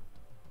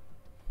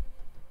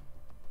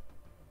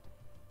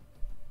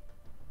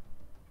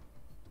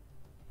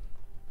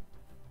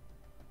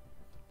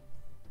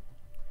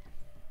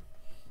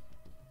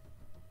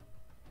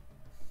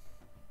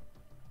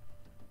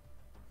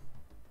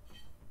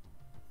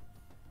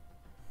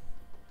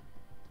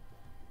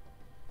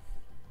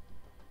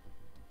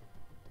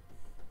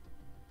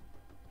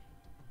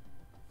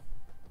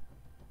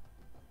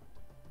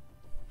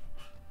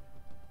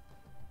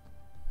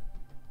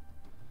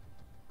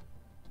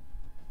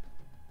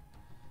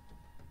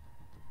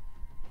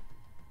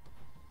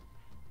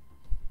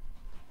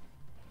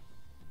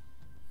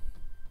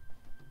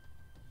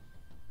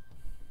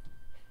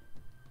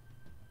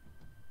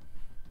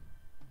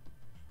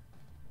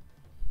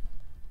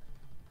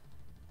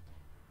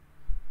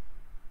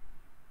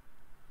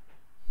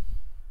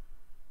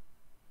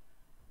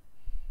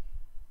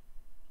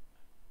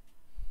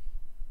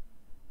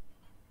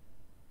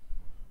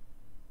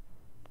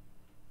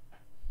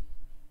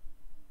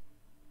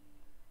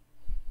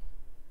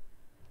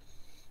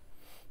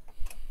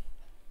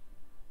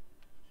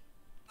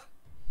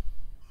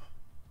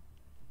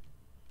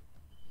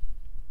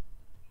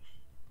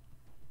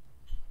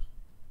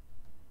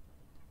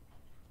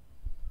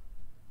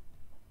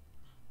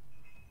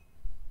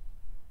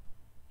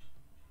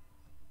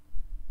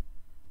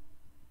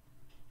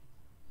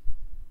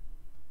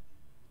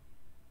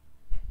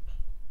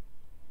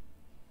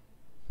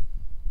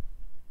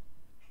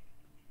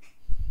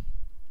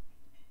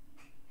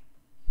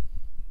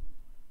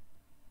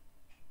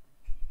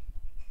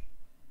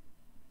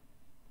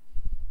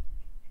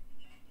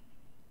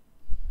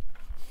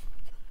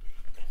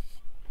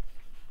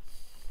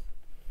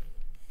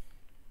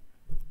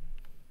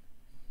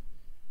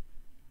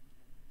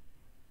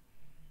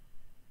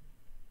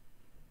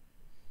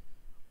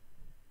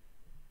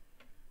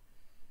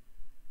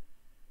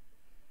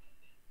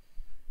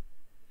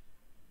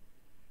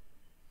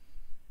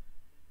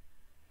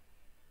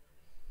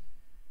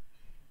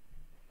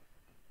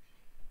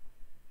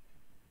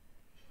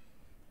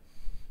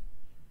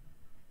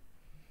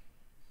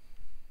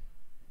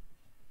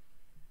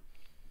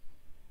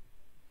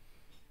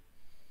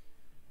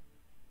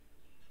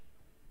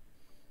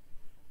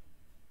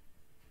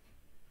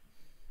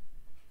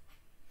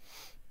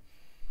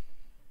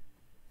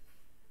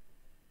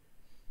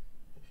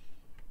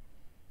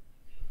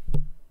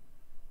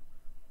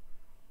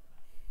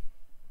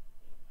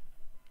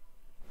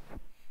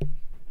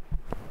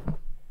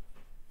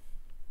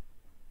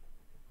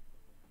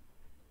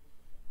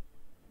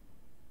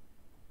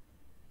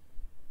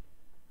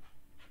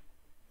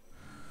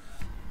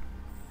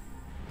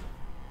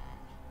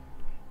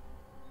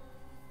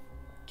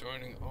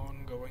 Joining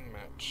ongoing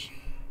match.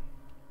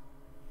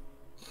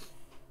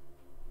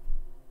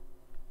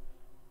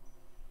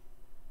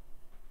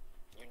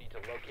 You need to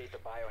locate the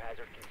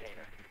biohazard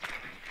container.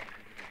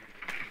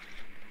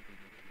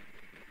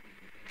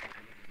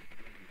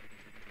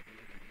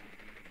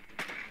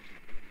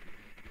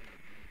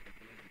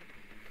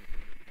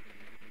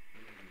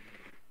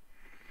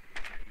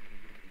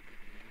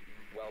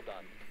 Well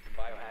done.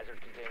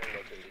 Biohazard container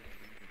located.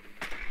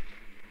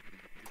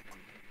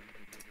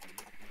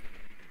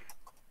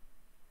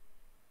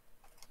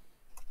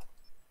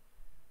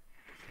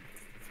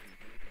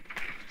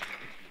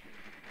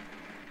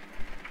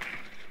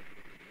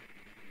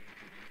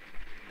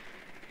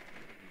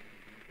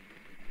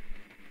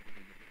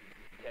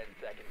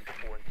 Seconds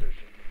before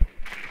insertion.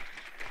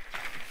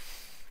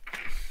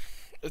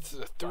 It's a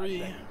 5 3,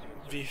 seconds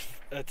to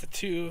It's a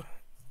 2v5.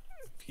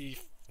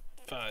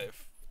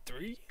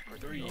 3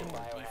 Proceed to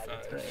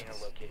biohazard v5. container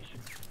location.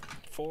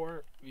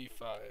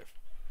 4v5.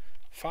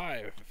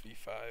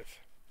 5v5.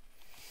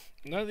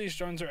 None of these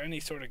drones are any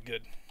sort of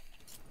good.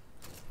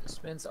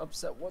 This man's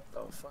upset. What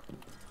the fuck?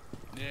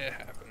 Yeah, it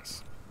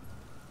happens.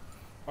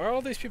 Why are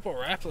all these people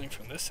rappelling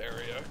from this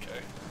area?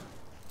 Okay.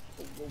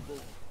 Whoa, whoa,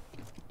 whoa.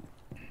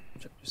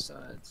 Check your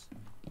sides.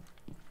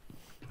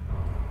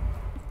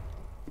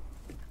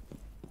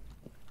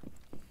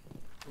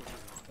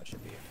 That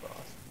should be a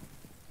frost.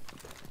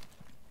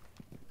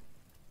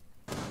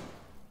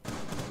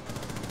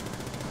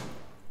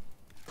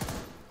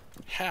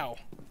 How?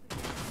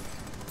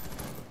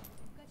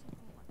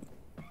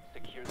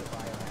 Secure the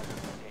biohazard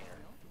container.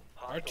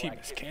 Our team is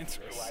Hostile activity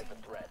cancerous. neutralize the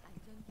threat.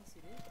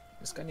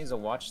 This guy needs to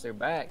watch their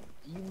back.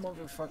 You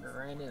motherfucker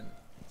ran in.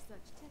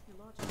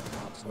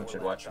 Someone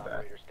should watch your back.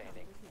 Operator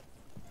standing.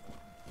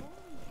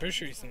 Pretty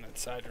sure he's in that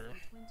side room.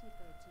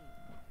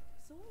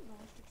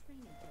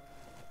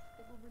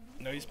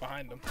 No, he's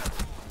behind him.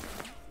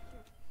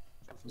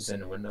 He's in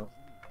the window.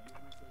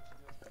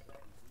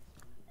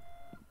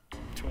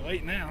 Too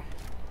late now.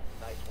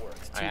 Nice work.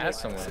 I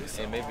asked someone,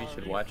 hey, maybe you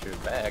should watch your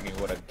back, and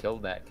you would have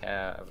killed that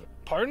cab.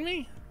 Pardon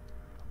me?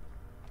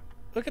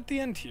 Look at the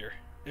end here.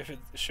 If it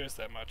shows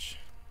that much.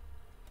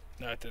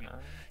 No, it didn't.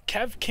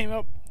 Kev came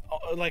up,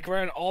 like,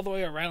 ran all the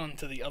way around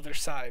to the other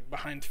side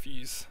behind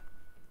Fuse.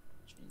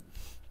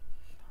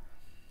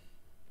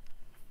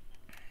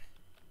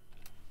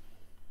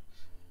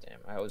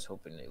 Damn, I was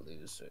hoping they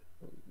lose. So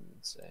we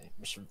would say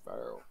mission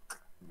failed.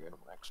 Go to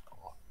next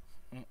call.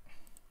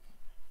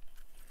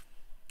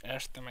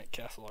 Ash them at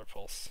Castle or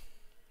Pulse.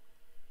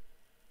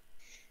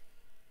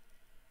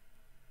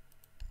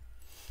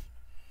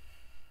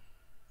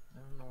 I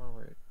don't know where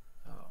we're.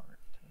 Oh,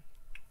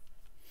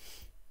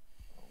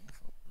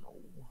 no.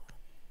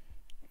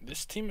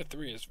 This team of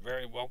 3 is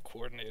very well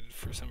coordinated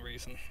for some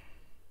reason.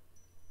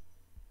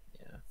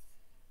 Yeah.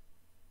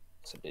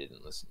 So they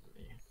didn't listen to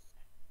me.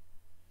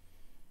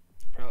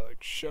 Probably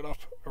like, shut up,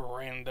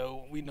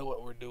 rando. We know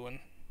what we're doing.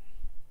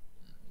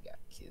 He got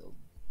killed.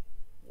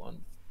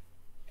 One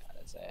got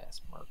his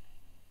ass marked.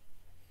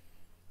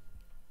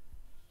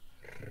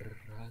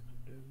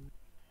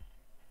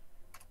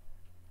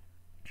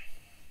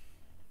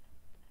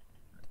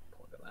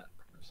 Look at that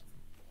person.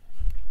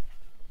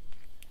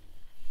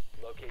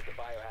 Locate the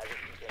biohazard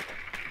container.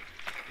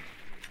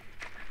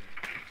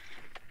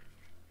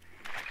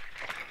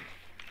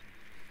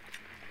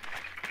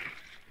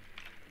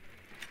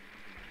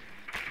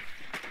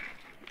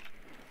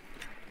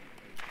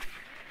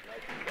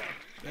 Nicely done.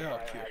 They are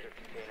up here. Biohazard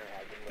container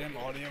has been Damn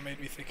located. audio made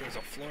me think it was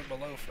a floor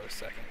below for a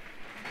second.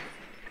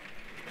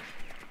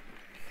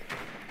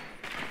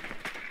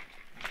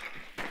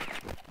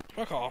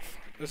 Fuck off.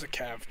 There's a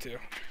cav too.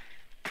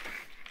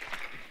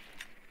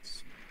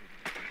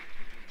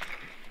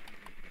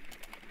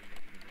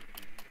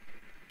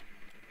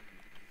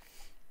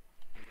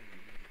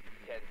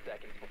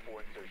 Seconds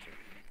before insertion.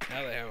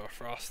 Now they have a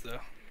frost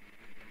though.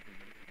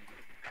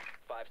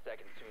 5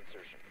 seconds to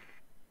insertion.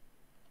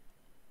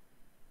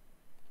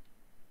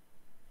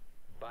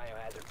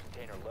 Biohazard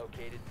container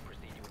located.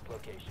 Proceed to its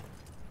location.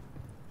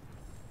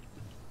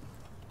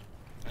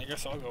 I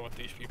guess I'll go with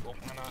these people.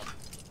 Why not?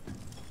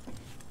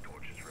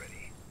 Torch is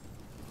ready.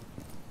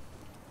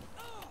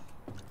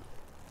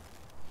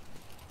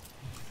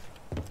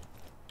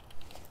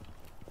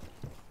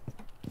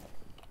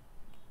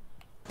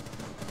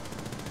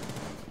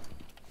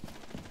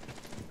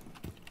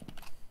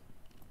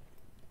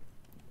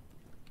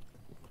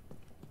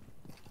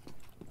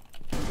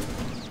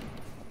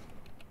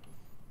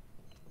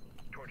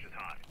 Torch is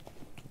hot.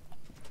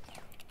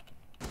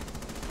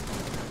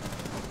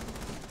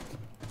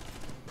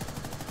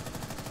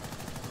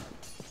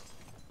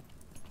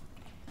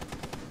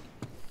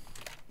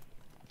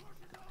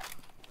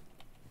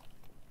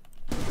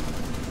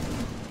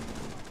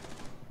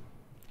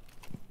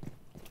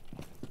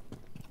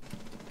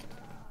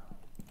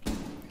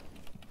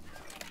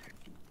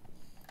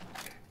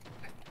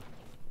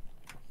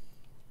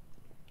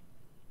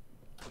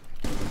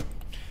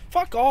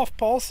 Fuck off,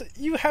 Pulse.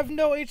 You have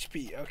no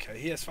HP. Okay,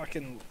 he has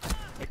fucking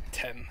like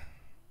 10.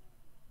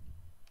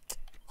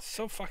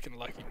 So fucking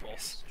lucky,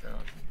 Pulse. Strong.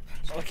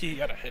 Lucky he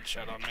got a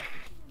headshot on me.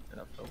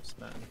 Enough folks,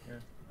 man,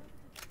 here.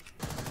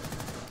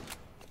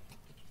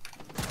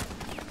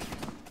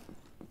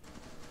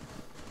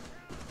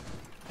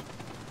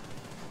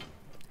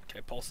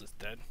 Okay, Pulse is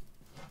dead.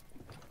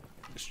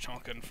 Just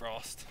chonking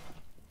Frost.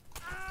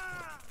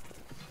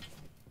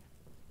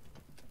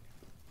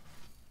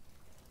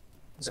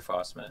 There's a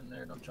frost man in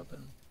there, don't jump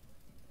in.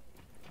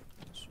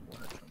 Just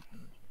wanna jump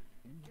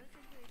in.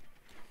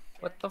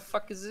 What the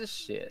fuck is this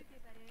shit?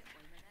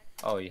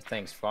 Oh, you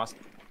thanks, Frost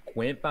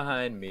went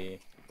behind me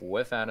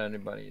without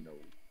anybody know.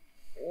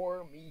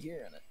 Or me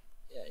hearing it.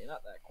 Yeah, you're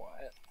not that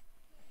quiet.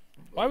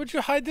 Why would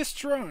you hide this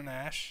drone,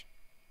 Ash?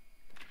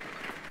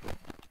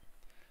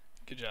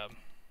 Good job.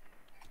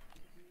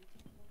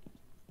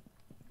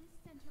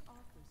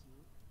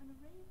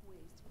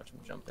 Watch him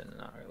jump in and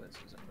not realize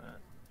he's in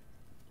that.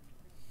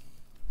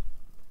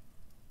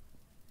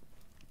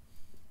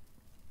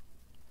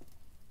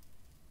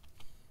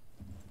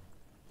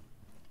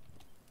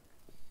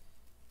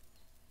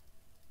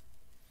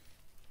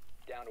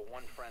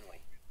 one friendly.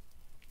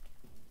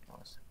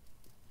 Awesome.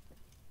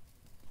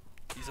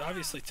 He's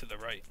obviously to the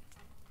right.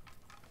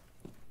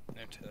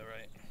 No, to the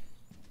right.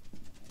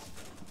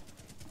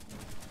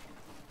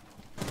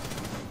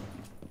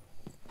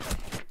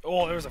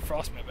 Oh, there was a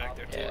frostman back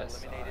there too.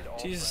 Yes. Eliminated all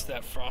Jesus,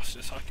 friendlies. that frost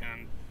just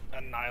fucking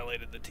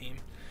annihilated the team.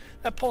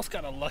 That pulse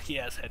got a lucky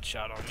ass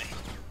headshot on me.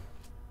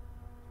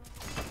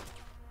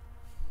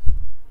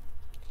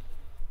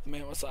 The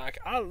man was like,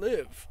 I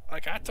live.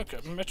 Like, I took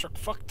a metric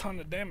fuck ton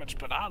of damage,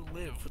 but I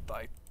live with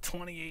like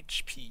 20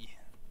 HP.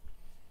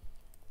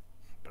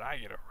 But I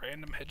get a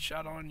random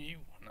headshot on you.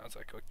 And I was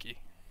like, okay.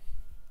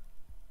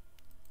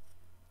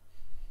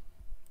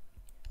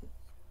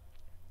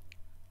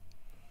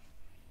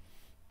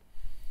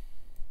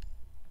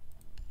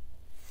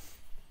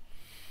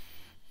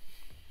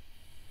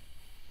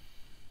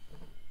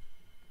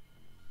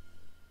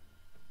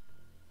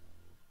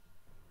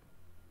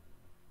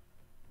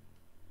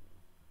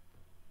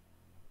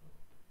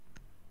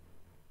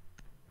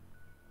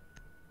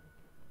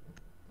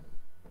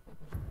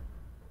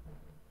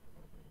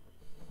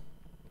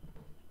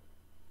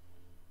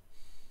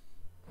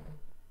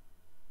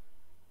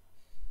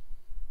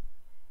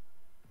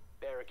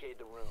 Barricade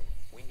the room.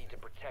 We need to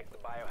protect the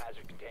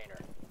biohazard container.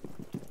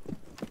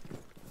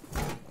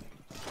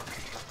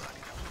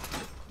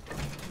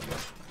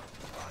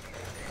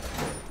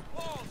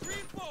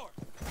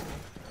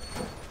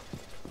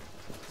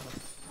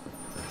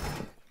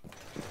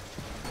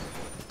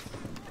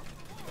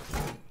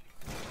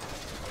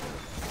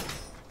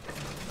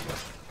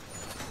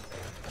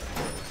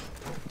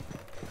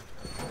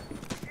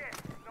 Yes,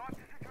 not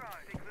to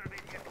surprise. Things are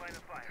being hit by the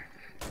fire.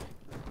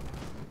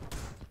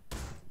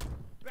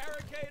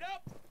 Barricade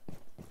up!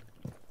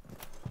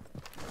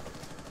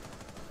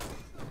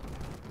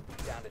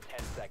 Down to 10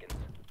 seconds.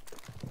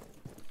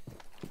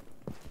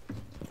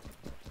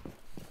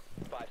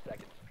 5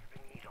 seconds.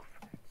 Needles.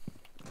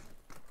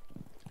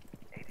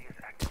 AD is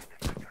active in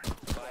the sector.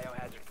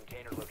 Biohazard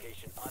container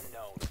location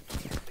unknown.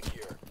 Keep it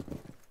secure.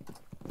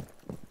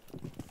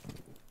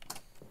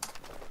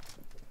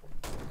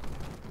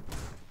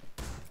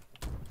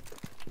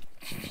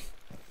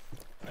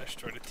 I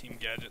destroyed a team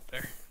gadget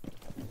there.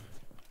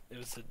 It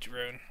was a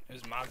drone. It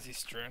was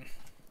Mozzie's drone.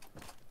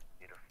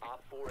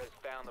 Op 4 has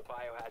found the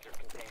biohazard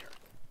container.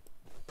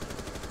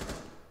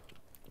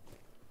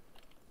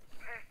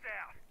 Passed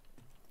out.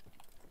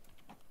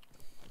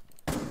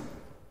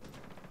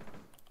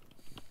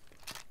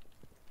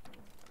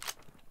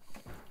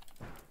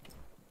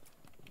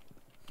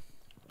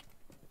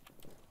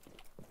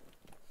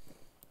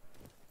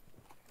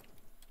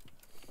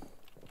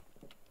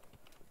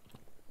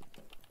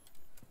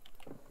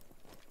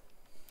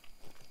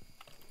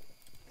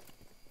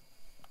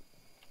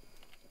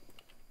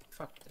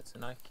 Fuck, that's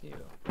an IQ.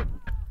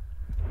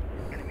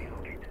 Enemy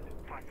located.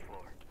 First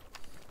floor.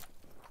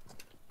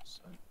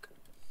 Suck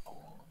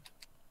on.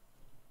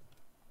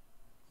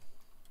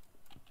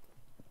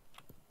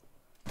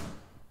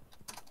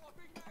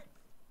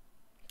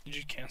 Did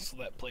you cancel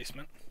that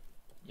placement?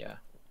 Yeah.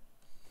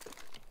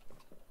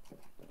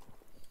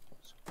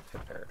 So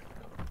prepared.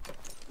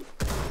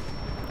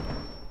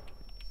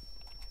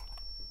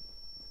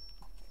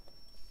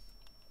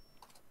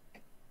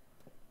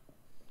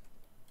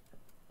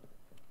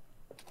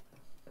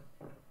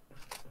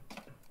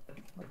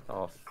 What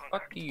the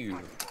fuck you?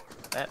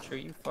 Thatcher,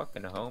 you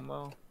fucking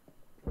homo?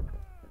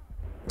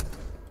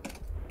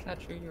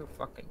 Thatcher, you're a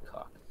fucking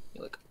cock.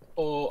 You're like,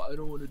 oh, I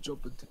don't want to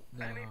jump into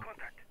now. Enemy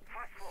contact.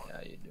 First floor. Yeah,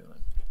 how you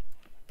doing?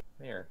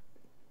 Come here,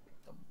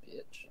 dumb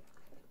bitch.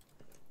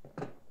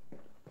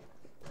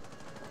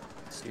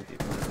 Let's see if you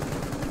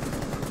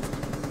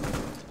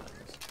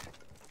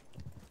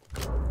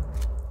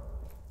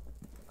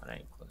that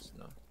ain't close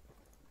enough.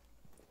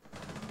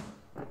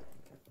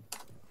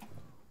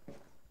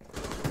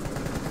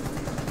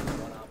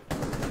 One op.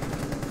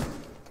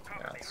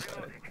 Yeah,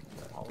 outside.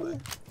 Hallway.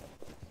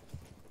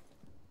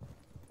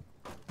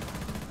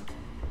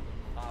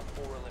 Op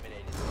 4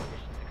 eliminated.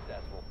 Mission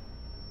successful.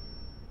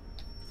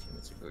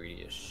 It's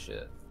greedy as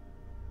shit.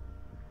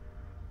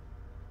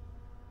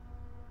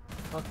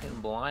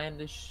 Fucking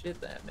blind as shit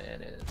that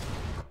man is.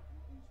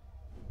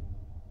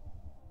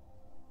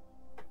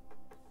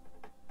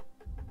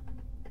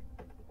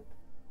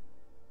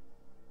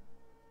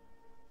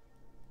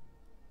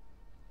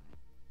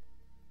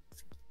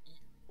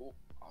 Oh,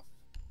 off.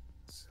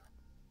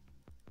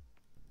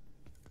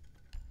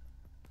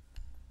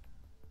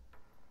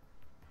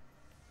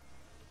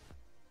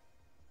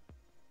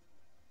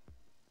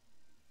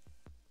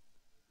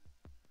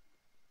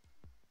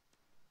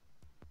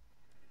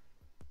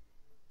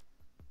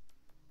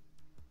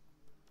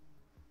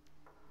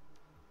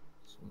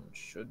 Someone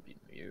should be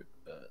mute,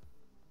 but.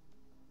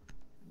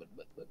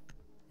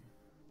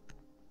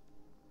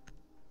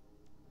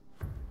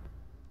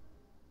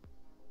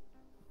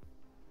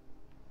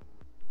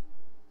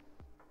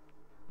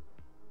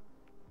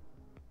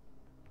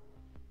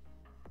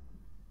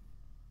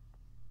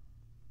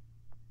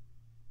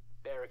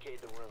 Barricade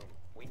the room.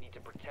 We need to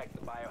protect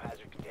the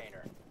biohazard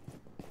container.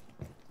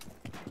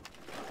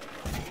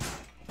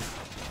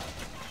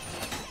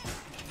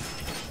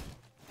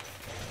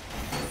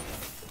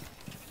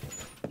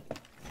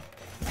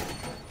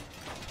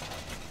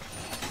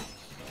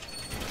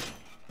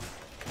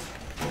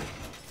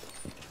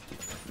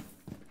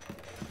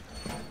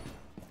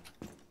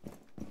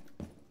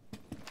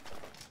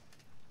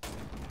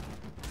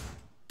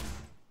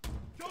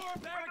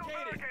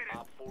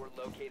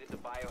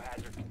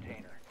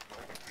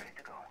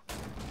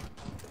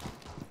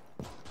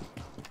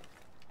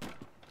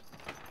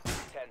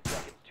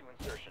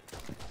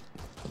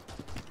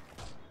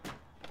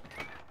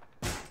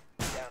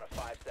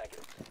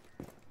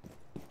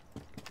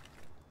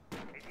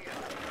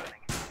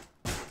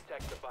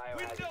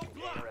 biohazard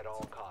container at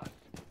all costs.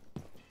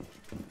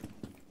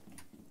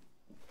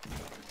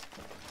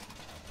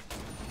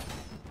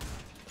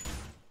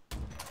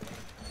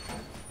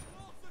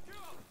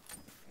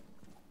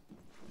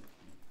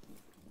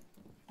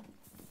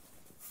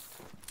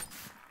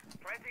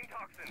 Planting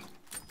toxin.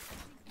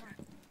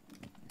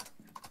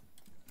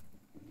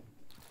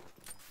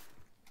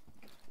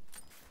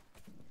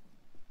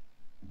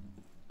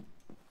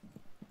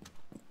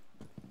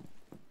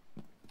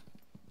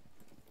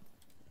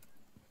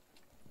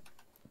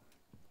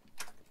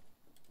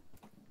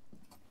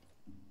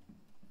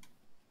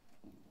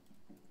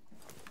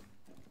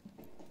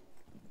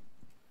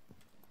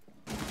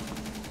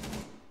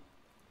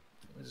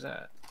 What was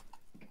that?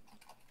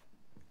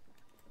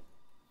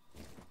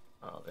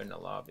 Oh, in the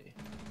lobby.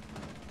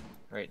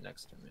 Right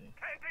next to me.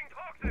 Planting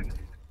toxin.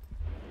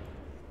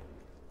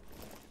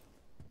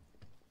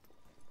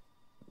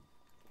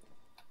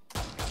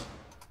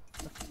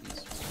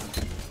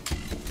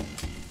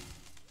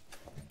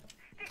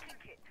 Sticking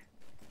kit.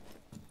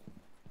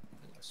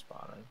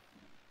 Spotted.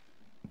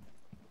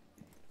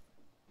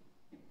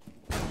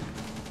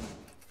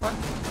 Fuck!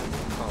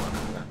 Oh,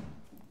 okay.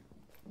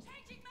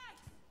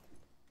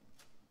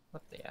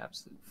 What the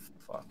absolute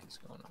fuck is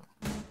going on?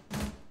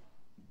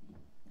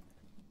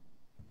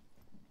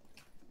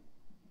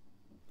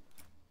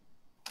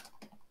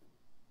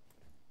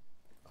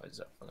 Oh, is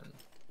that fun?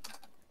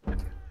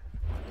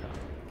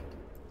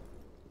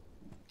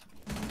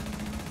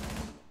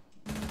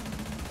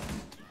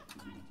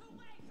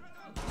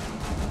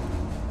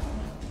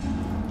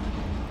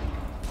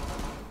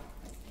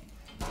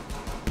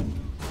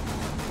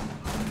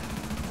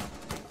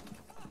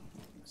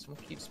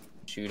 Someone keeps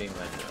shooting my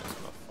nose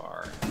from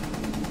afar.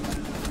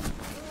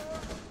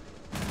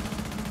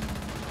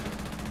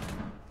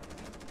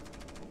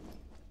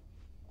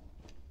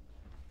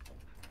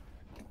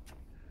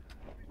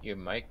 Your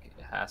mic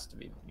has to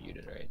be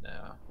muted right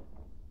now.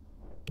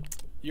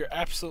 You're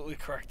absolutely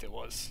correct. It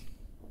was.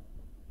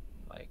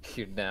 Like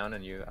you're down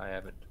and I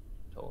haven't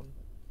told.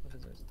 What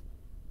is this?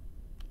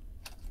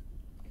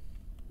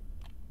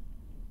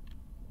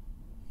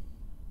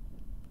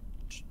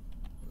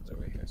 It's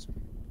over here. So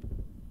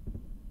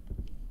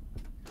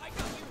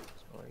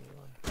where are you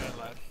on? Bad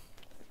lad.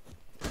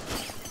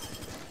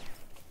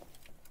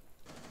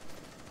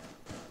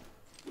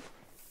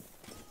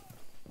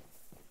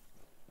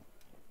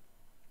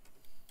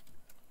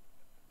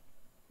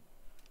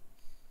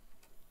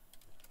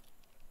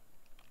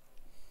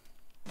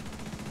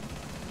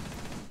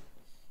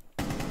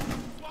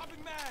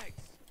 Swapping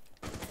mags.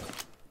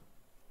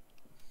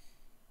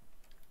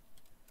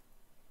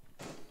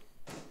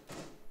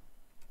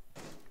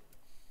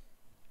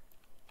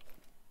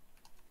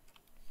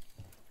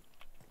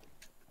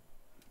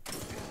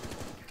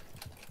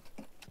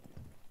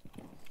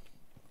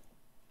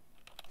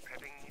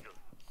 Prepping needle.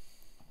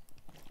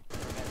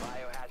 That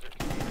biohazard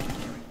container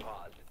securing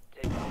paused.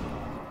 Take all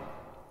costs.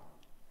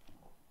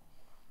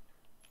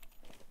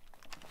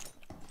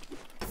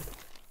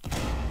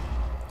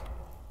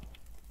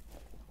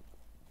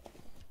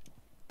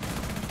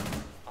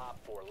 Op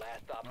 4,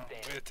 last stop Oh,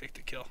 standing. way to take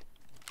the kill.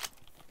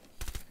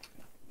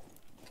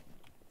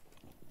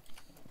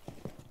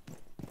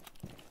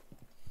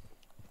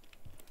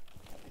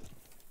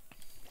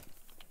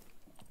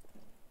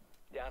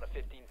 Down to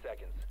 15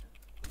 seconds.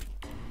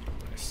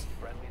 Nice.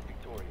 Friendly's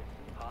victorious.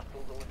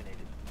 Hostiles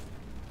eliminated.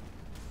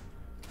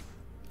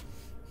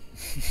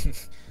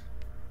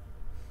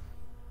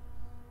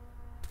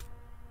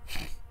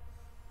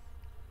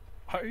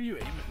 Why are you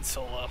aiming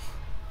so low?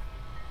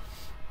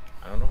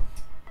 I don't know.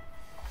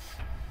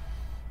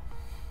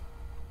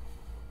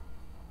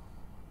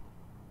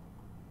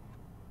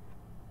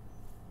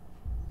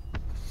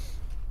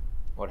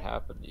 What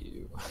happened to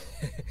you?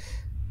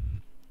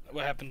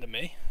 What happened to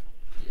me?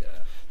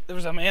 Yeah. There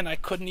was a man I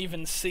couldn't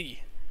even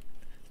see.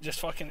 Just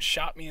fucking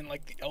shot me in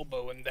like the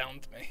elbow and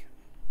downed me.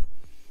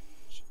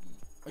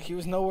 Like he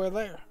was nowhere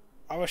there.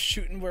 I was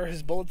shooting where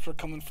his bullets were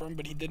coming from,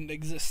 but he didn't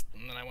exist.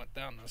 And then I went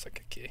down. I was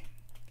like, okay.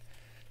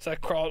 So I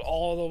crawled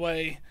all the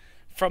way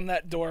from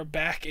that door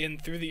back in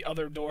through the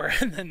other door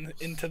and then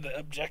into the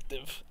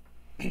objective.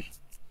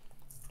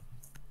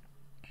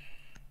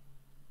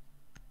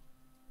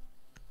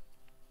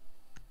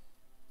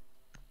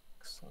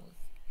 Excellent.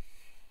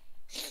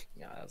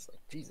 Yeah, I was like,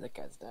 geez, that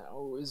guy's down.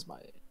 Oh, is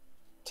my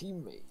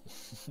teammate.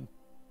 What's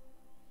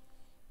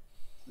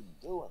he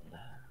doing?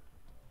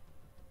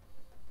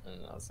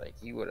 And I was like,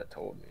 he would have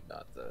told me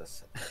not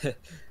this. Do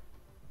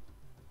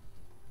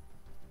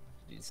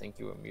you think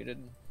you were muted?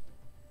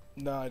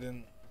 No, I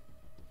didn't.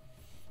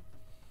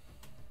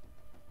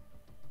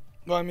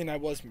 Well, I mean, I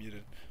was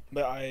muted,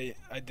 but I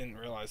didn't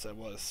realize I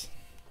was.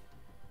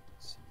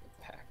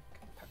 Pack.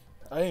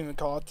 I didn't even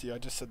call out to you. I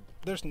just said,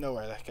 there's no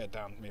way that guy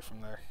downed me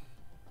from there.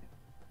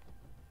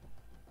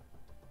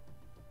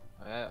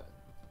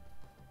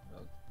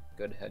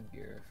 Good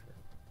headgear for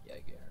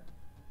Jaeger.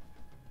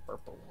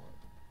 Purple one.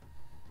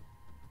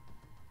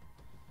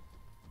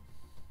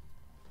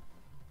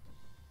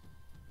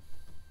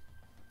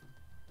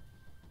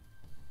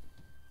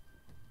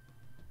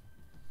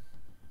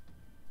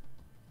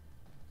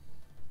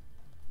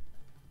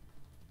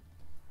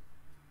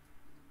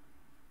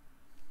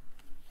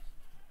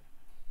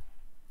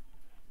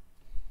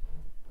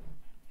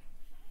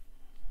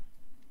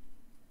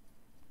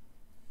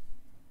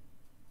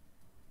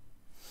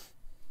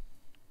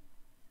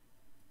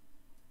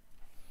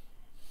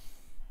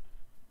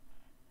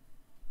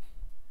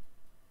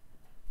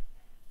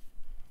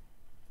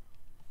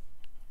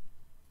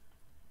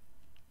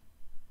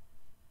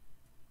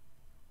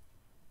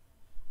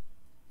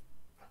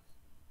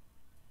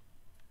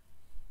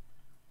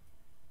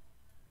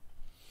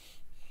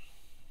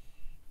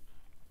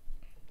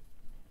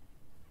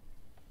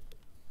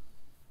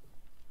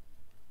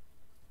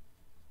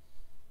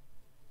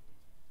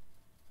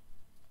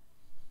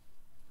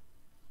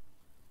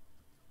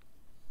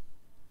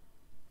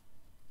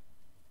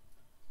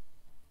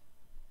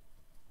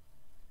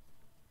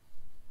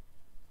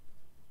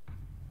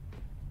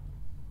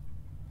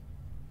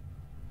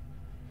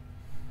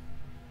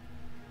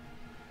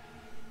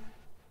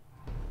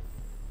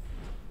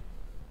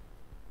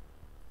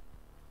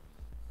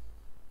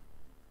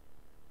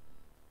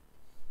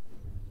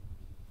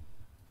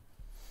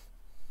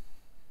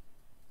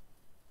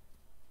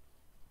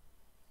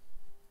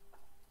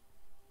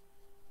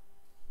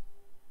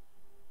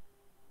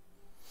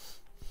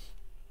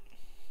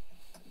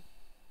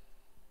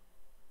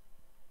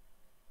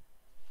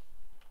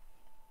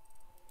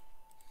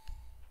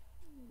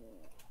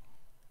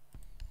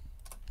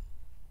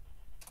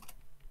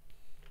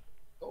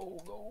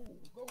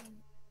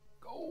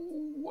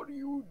 What do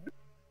you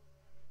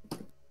do?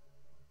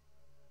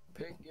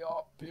 Pick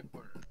your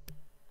people.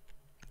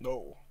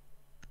 No.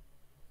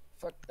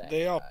 Fuck that.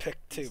 They all guy.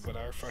 picked too, but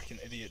our fucking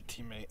idiot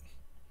teammate.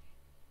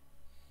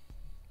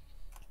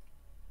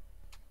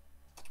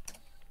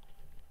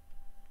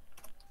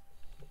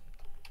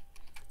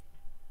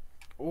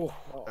 Oh,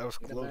 that was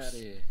Get him close. outta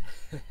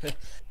here.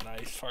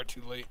 Nice, far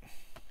too late.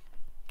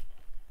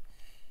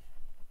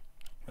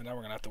 But now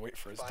we're gonna have to wait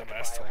for his Find the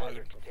dumbass to load.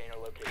 biohazard container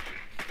location.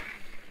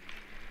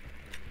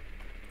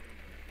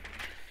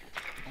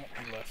 Oh,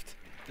 he left.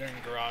 They're in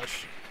the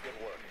garage.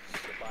 Good work.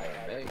 The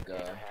biohazard There you go.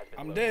 container has been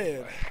I'm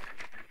located. dead.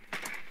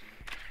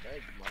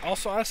 Big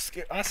Also,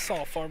 I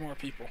saw far more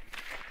people.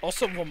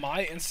 Also,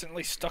 Wamai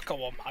instantly stuck a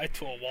Wamai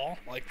to a wall.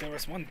 Like, there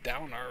was one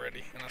down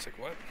already. And I was like,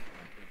 what?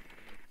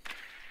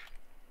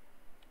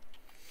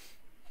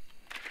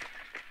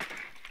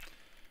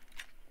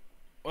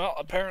 Well,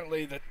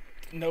 apparently that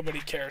nobody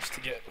cares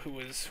to get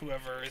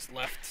whoever is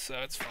left, so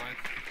it's fine.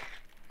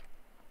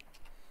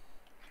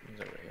 He's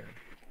over here.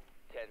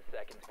 10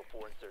 seconds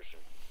before insertion.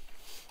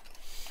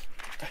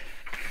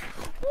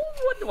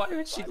 Why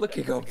is she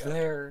looking up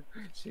there?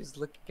 She's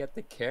looking at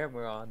the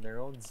camera on their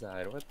own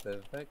side. What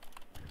the heck?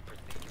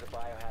 Proceed to the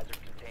biohazard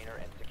container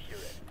and secure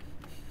it.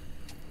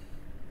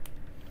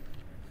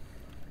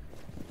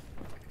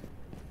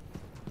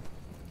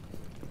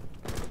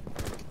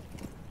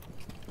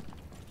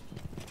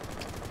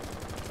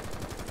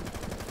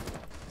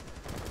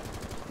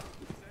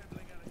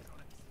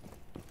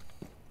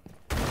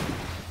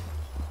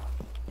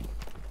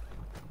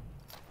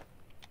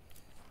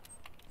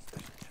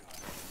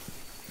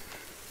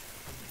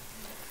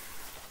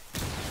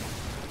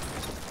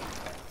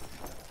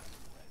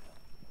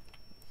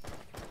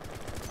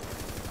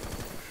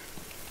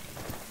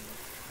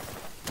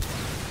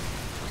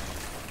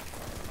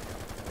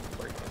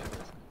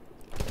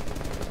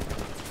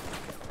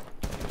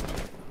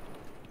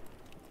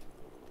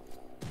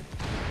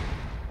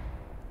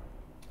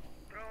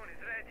 Drone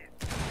is ready.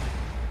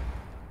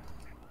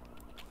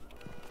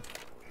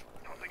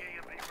 Tossing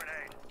a big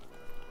grenade.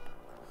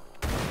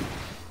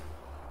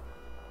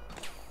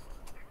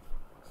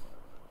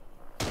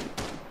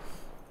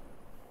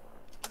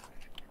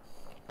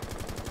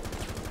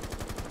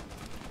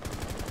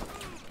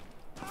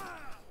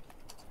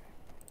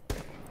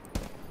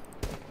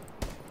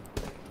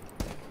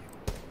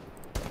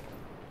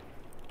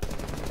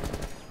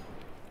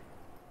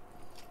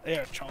 They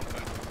are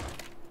chonka.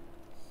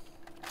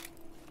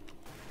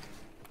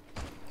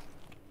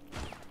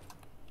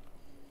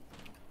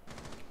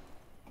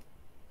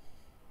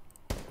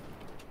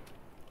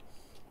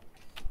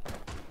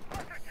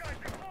 Cluster charge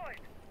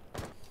deployed.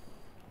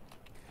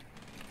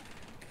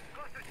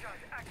 Cluster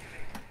charge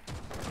activated.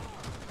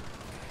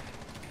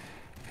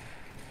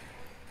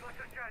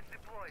 Cluster charge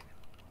deployed.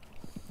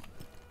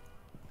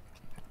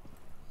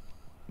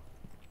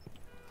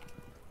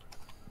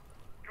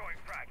 Going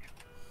frag.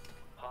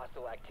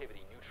 Hostile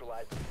activity.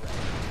 Neutralize the threat.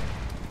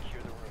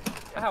 Secure the room.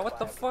 Protect Ah, what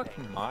the bio fuck?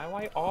 container. My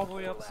way all the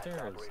way Last upstairs.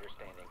 operator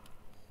standing.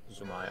 This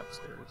is my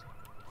upstairs.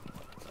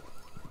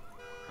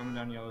 Coming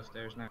down yellow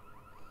stairs now.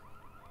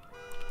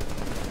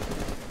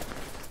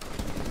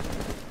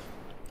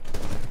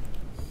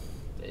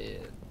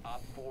 Dead.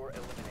 Op 4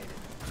 eliminated.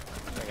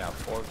 I got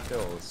 4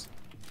 kills.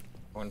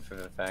 One for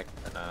the fact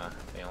that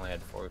they only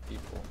had 4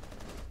 people.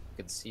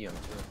 You could see them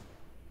too.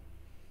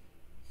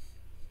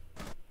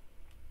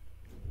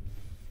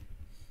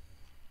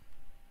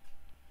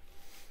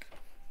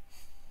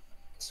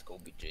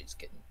 Scobie J's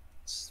getting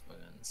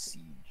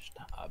sieged.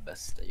 I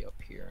best stay up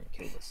here and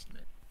kill this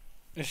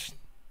man.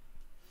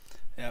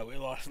 Yeah, we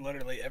lost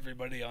literally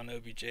everybody on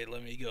OBJ.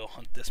 Let me go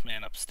hunt this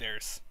man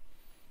upstairs.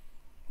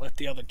 Let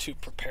the other two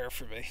prepare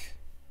for me.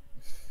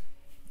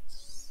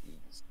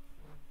 Seized.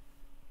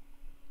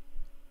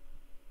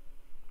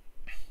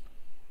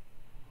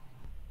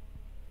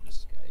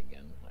 This guy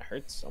again. I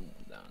heard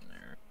someone down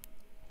there,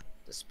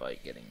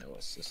 despite getting no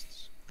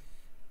assists.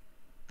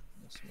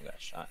 Someone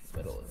got shot in the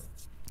middle of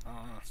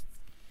it.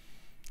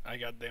 I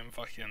got them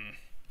fucking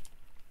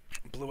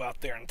blew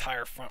out their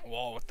entire front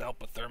wall with the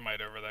help of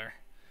thermite over there.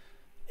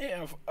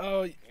 Yeah,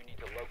 You need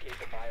to locate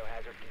the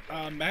biohazard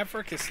container.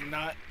 Maverick is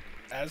not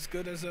as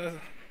good as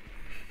a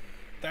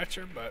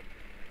Thatcher, but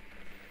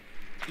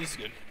he's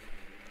good.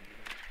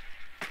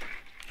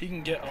 He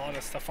can get a lot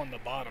of stuff on the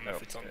bottom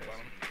if it's on the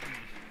bottom.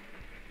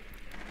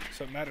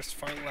 So it matters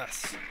far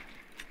less.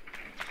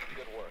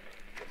 Good work.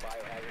 The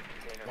biohazard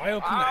container. Why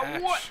open the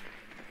hatch? what?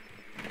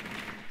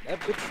 That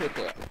bitch with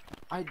the...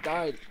 I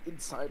died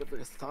inside of her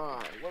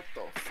thigh. What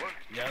the fuck?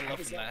 Yeah, I love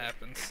when that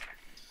happens.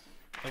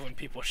 Love when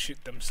people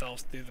shoot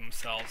themselves through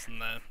themselves and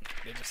then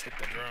they just hit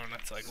the drone.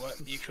 It's like,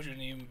 what? You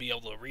couldn't even be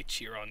able to reach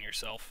here on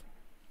yourself.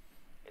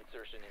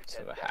 Insertion in 10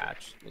 So the seconds.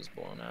 hatch was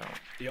blown out.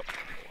 Yep.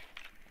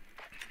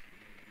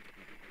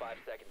 5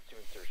 seconds to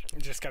insertion.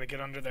 You just gotta get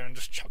under there and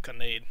just chuck a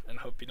nade and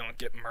hope you don't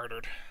get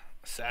murdered.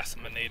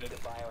 Assassinated. The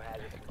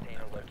biohazard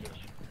container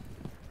location.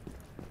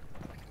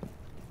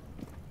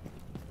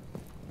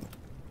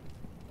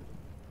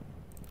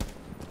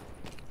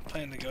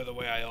 Plan to go the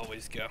way I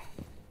always go.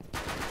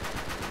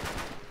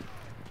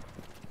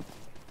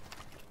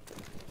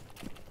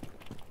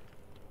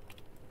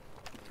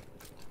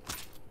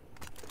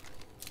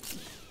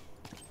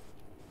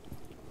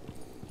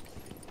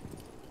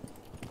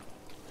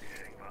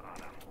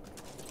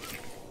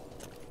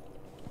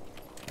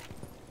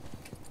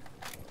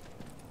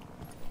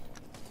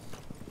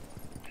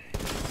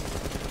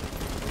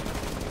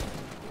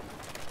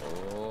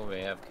 Oh,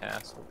 they have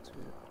castle too.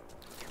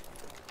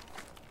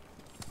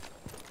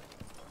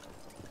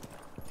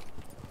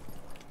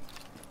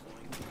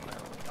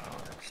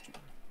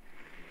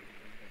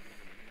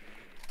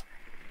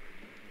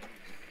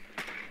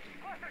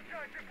 Cluster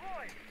charge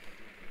deployed.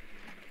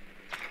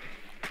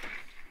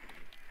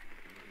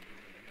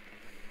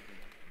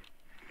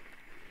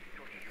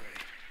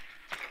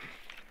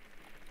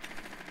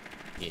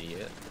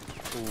 Idiot.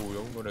 Oh,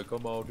 I'm gonna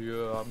come out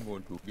here. I'm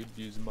going to get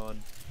this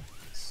man.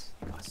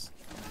 Nice.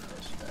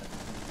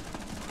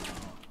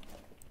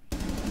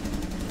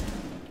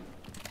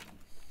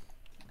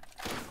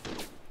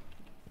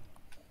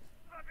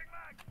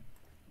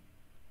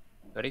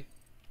 Ready?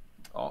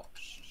 Oh,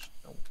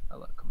 no, I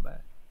let it come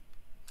back.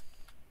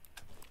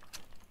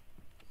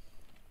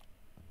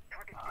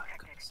 Target Ah, I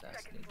could detected.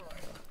 assassinate Second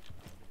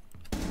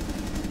that. floor.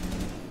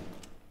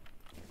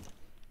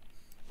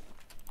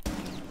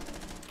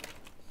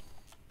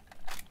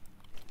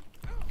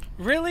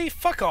 Really?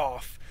 Fuck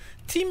off.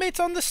 Teammates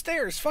on the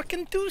stairs,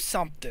 fucking do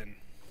something.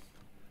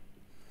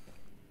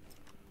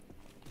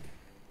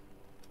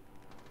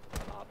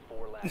 Op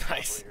 4 last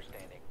Nice. operator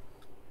standing.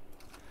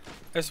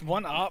 There's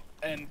one op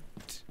and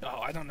oh,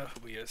 I don't know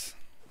who he is.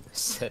 I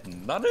said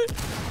none.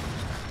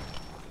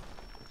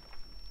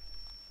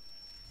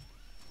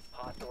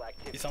 Hostile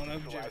activity. He's on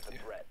OBJ Neutralize with the you.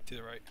 threat. To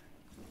the right.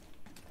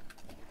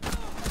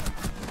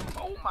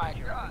 Oh my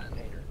god.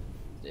 Container.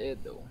 Dead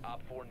though.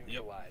 Op 4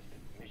 neutralized.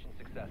 Mission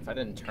If successful. I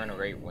didn't turn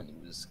right when he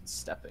was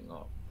stepping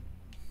up.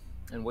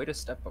 And way to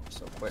step up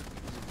so quick.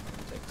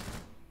 It takes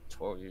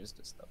 12 years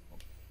to step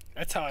up.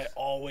 That's how I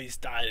always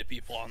die to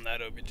people on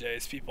that OBJ.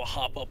 Is people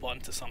hop up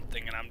onto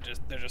something and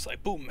they're just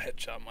like boom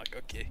headshot. I'm like,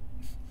 okay,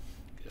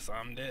 guess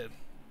I'm dead.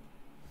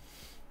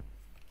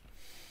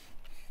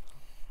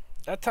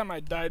 That time I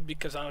died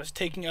because I was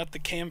taking out the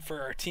cam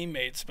for our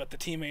teammates, but the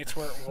teammates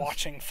weren't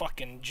watching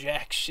fucking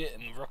jack shit,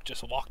 and Rook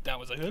just walked down,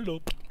 was like,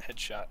 hello,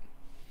 headshot.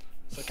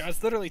 It's like, I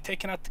was literally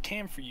taking out the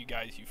cam for you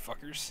guys, you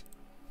fuckers.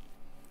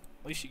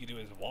 Least you could do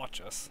is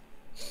watch us.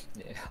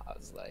 Yeah, I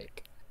was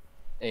like,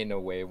 ain't no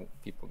way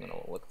people gonna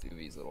look through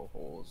these little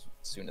holes.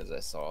 As soon as I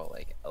saw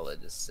like Ella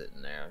just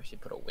sitting there, she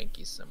put a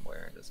winky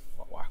somewhere and just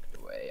walked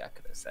away. I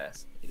could have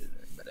assassinated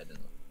her, but I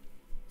didn't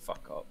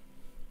fuck up.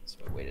 So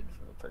I waited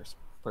for the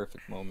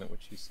perfect moment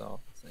which you saw.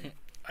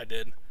 I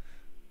did.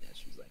 Yeah,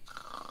 she was like,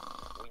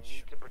 We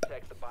need to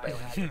protect the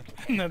biohazard And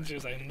container. then she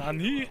was like,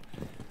 Nani?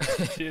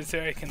 She was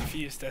very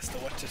confused as to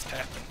what just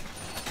happened.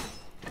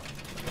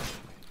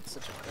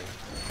 such a great.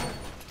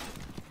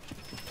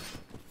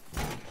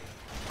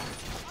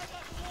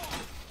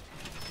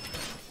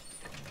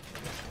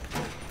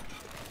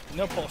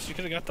 No pulse, you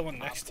could have got the one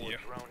next to Op 4 you.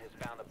 drone has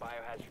found the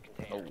biohazard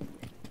container. Oh,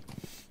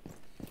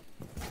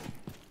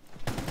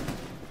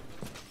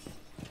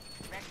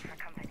 Ready for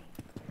company.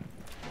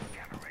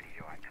 Camera ready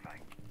to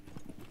activate.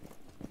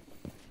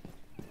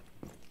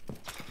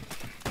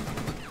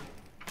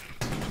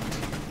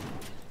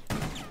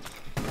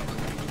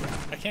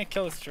 I can't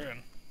kill this drone.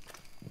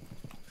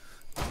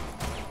 5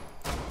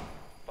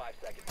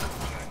 seconds.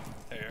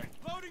 There.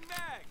 Loading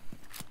mag.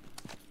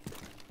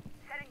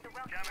 Setting the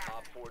welcome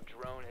Op 4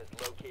 drone has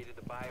located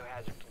the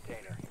biohazard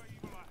container.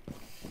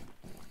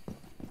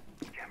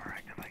 Camera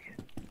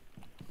activated.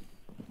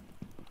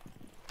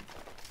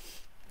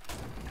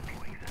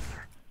 Deploying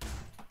sensor.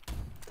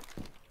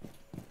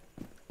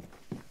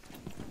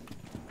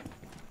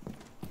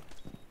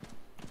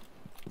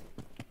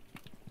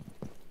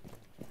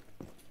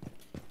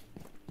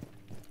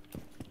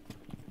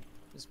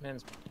 this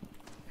man's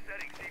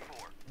Setting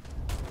C4.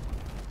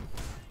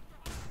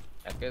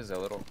 that guy's a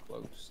little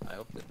close. I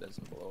hope it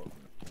doesn't blow up.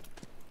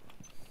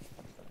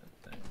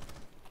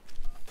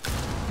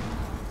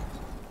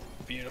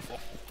 Beautiful.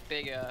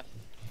 Big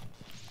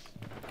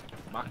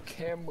My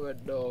camera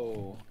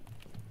though.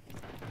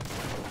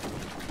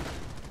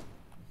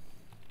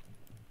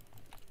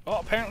 Well,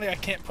 apparently I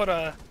can't put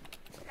a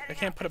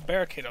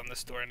barricade on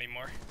this door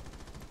anymore.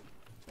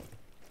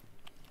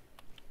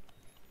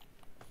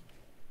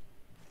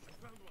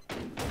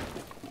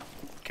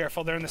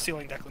 Careful, they're in the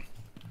ceiling, Declan.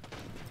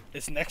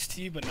 It's next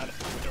to you, but not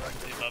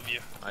directly above you.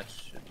 I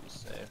should be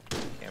safe.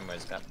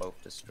 Camera's got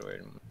both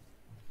destroyed.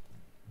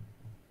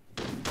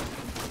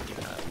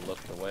 Even I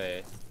looked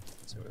away.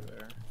 It's over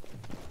there.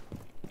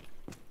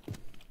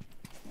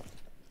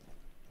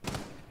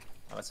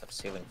 Oh, let's have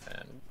ceiling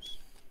fan. Oops.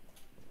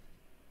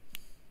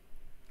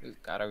 Ooh,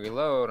 gotta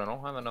reload. I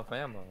don't have enough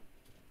ammo.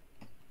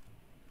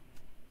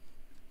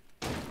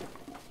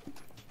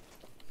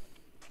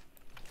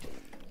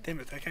 Damn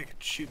it, that guy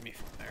could shoot me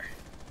from there.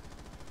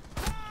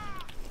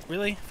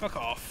 Really? Fuck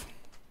off.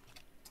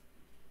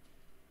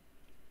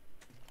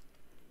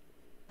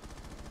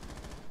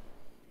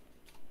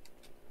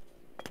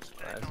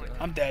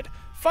 I'm dead.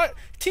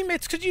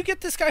 Teammates, could you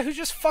get this guy who's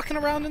just fucking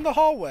around in the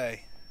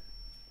hallway?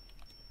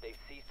 They've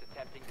ceased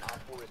attempting Op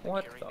 4 is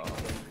What securing the? the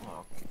container.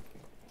 Oh.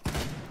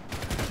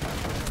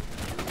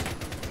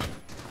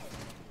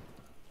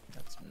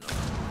 That's not.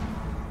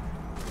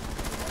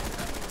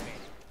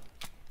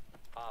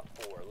 Op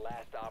 4,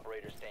 last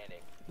operator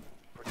standing.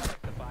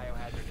 Protect the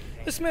biohazard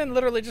container. This man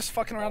literally just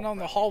fucking around on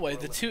the hallway.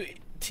 The two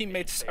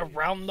teammates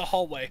around the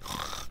hallway.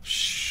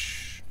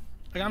 Shh.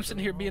 Like I'm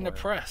sitting here being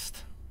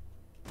depressed.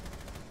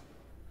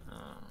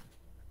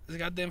 There's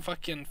a goddamn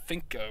fucking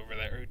Finka over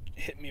there who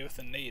hit me with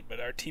a nade,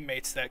 but our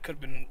teammates that could have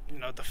been, you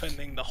know,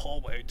 defending the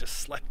hallway just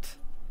slept.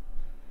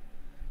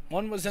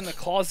 One was in the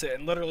closet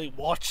and literally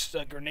watched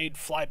a grenade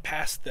fly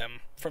past them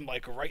from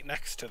like right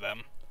next to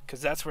them,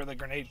 because that's where the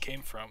grenade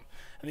came from.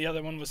 And the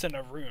other one was in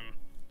a room,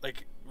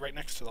 like right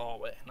next to the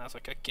hallway. And I was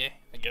like, okay,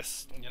 I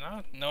guess, you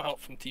know, no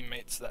help from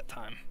teammates that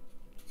time.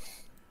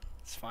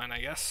 It's fine,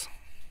 I guess.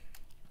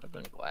 I've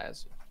been glad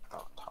I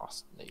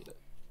tossed nade.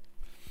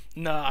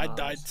 No, I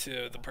died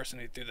to the person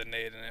who threw the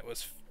nade, and it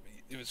was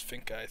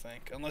Finka, I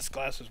think. Unless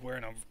Glass was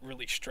wearing a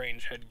really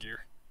strange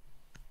headgear.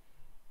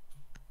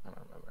 I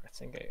don't remember. I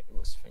think it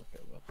was Finka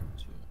weapon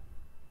too.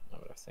 Now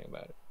that I think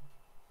about it.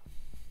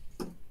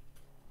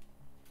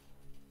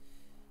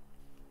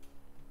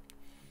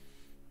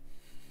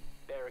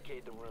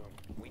 Barricade the room.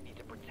 We need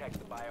to protect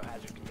the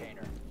biohazard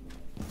container.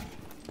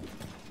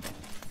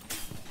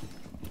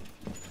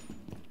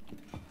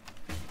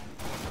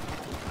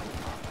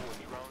 Op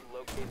 4 drone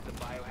located the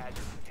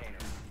biohazard container.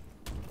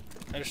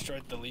 I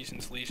destroyed the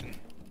Legion's Legion.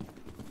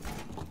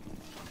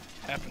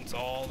 Happens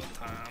all the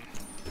time.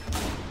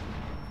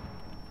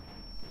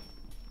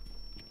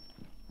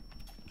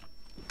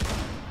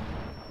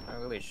 I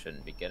really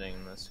shouldn't be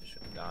getting this. I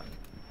should have gotten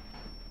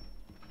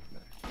the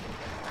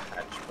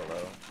hatch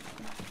below.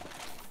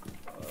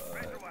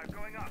 Reservoir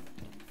going up.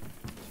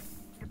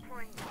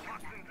 Deploying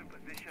toxins in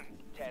position.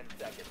 10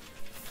 seconds.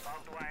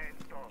 Barbed wire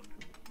installed.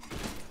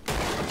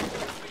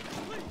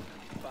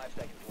 5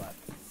 seconds left.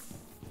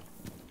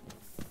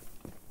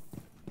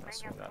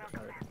 That's what got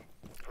hurt.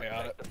 I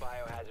got it. Protect the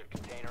biohazard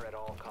container at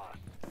all costs.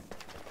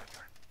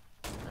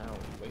 Now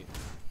wait.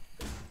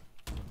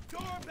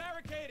 Door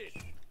barricaded.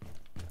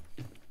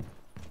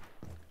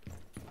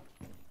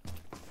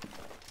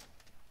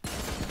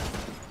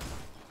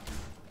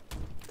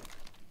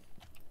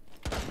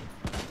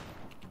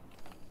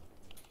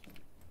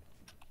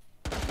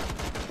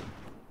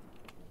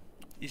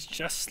 He's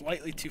just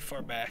slightly too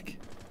far back.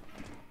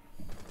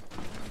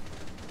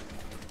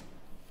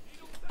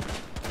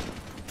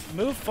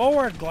 Move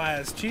forward,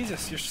 Glaz.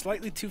 Jesus, you're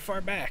slightly too far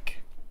back.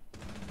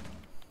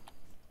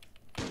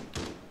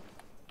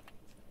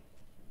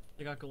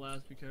 They got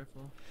Galaz, be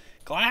careful.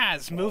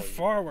 Glaz, move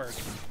forward.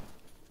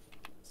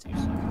 See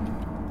some.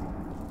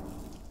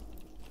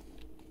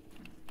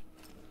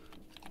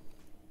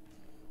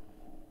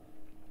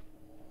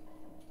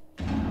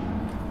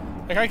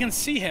 Like, I can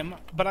see him,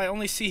 but I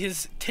only see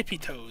his tippy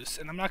toes,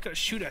 and I'm not gonna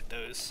shoot at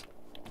those.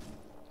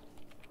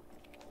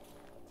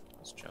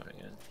 It's droning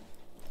in.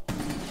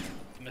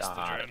 Missed the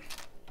God. drone.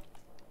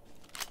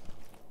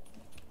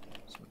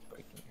 Some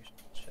breaking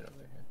shit over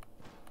here.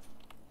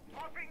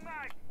 Swapping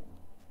mag.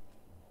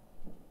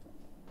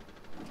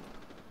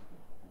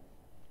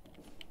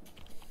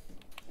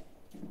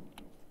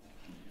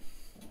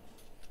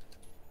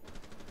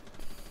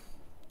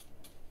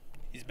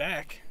 He's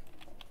back.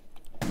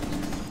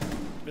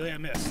 Really, I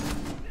missed.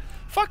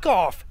 Fuck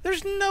off!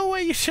 There's no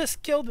way you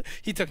just killed.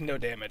 He took no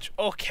damage.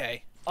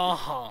 Okay.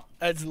 Uh-huh.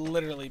 That's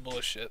literally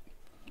bullshit.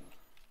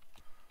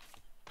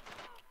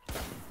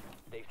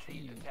 They've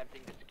ceased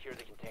attempting to secure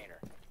the container.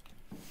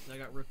 I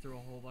got ripped through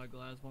a hole by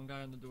Galaz. One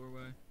guy in the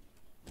doorway.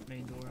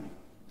 Main door.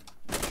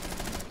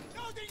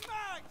 Loading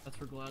mag. That's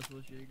for Galaz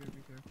was Jaeger,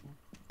 be careful.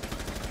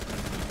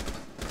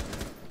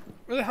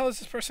 Where the hell is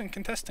this person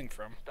contesting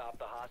from? Stop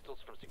the hostiles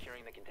from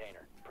securing the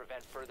container.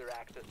 Prevent further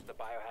access to the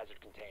biohazard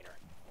container.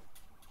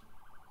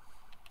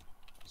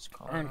 Just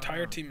call Our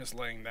entire around. team is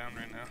laying down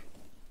right now.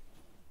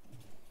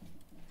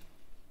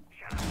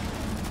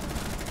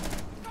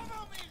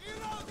 Cover me.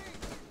 Reloading.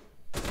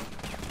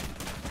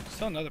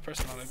 Still another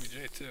person on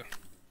OBJ too.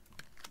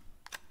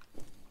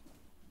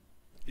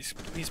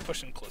 He's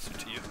pushing closer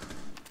to you,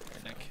 I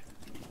think.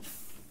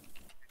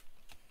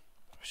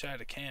 Wish I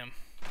had a cam.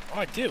 Oh,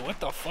 I do. What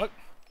the fuck?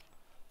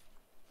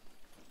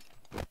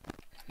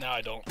 No,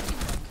 I don't.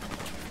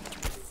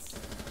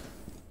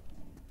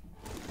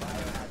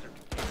 Biohazard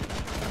container.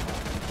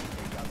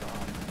 Take out the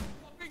hostage.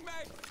 Swapping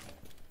mag.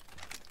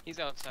 He's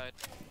outside.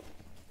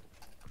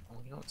 Oh,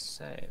 you don't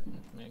say.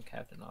 Man,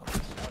 Captain Obvious.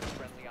 One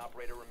friendly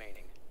operator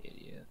remaining.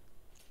 Idiot.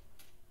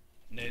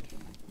 Nade.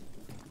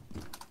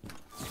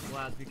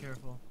 Galaz, be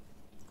careful.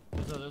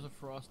 There's a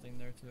frosting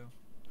there too.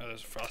 Oh,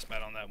 there's a frost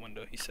mat on that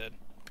window, he said.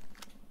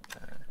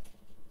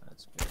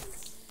 That's good.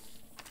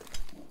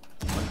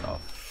 Fuck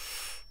off.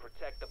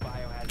 Protect the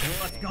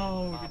biohazard Let's container.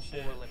 go, Op good 4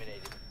 shit.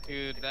 eliminated.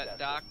 Dude, that Successful.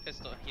 Doc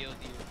pistol healed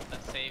you.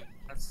 That saved.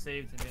 That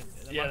saved him.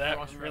 Yeah, my that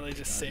frost really rifle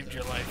just died saved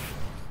there. your life.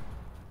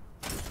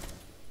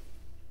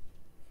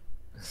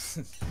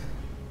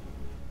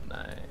 9.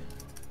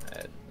 I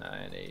had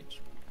 9 HP.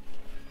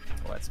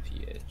 Oh, that's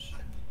PH.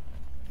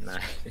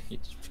 9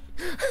 HP.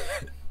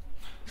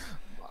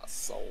 My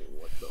soul,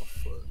 what the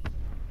fuck?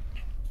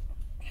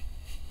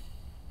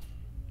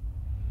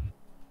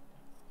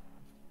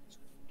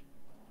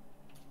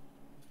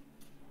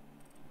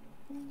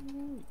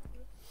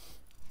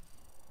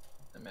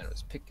 That man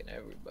was picking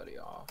everybody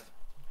off.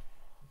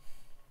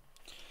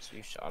 So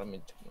you shot him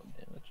and took no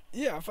damage.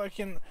 Yeah,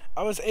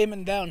 I was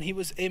aiming down, he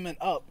was aiming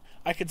up.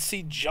 I could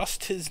see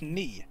just his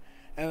knee.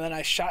 And then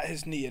I shot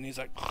his knee and he's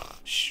like,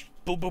 shh,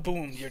 boom, boom,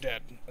 boom, you're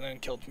dead. And then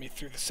killed me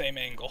through the same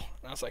angle.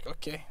 And I was like,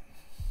 okay.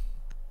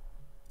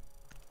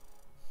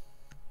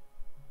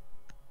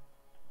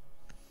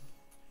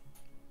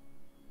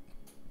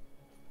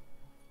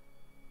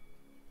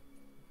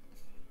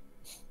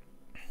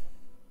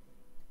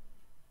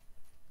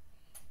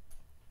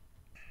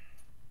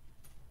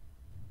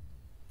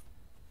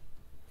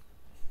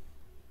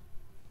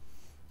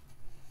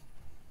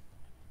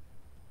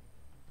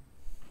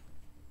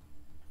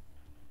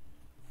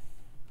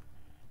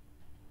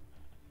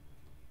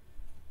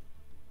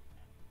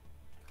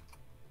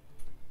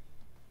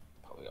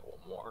 Probably got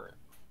one more.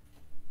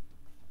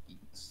 Eat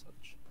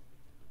such.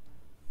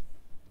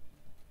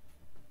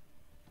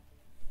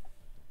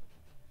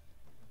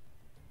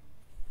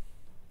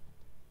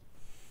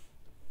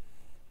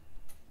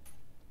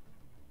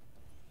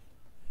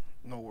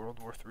 No World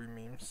War III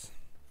memes.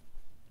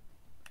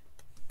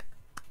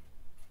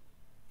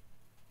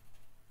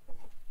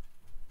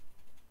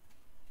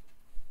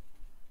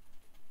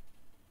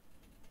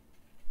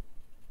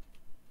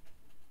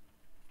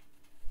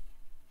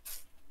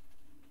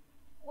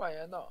 Why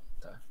not?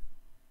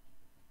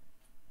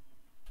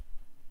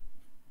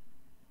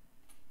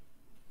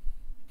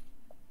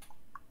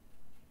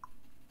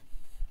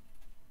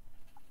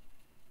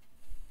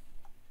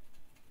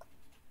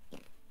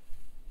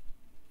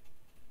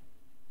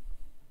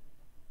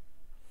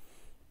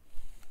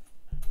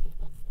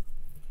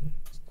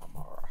 I'm a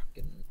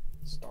rockin'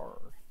 star.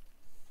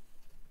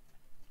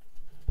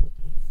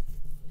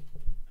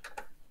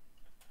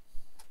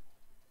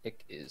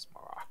 It is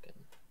Moroccan.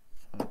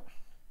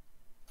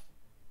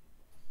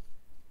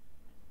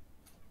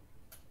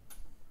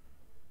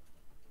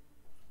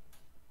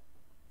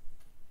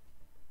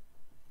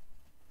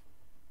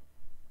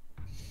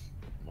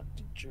 My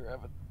teacher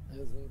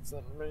hasn't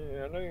sent me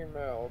an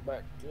email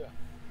back yet.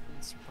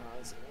 It's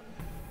surprising.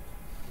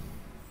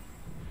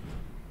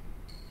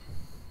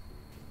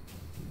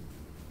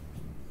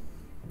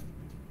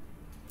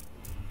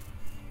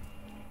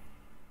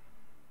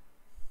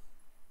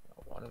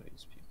 Got one of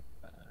these people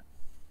back.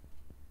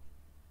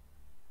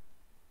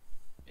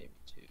 Maybe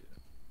 2.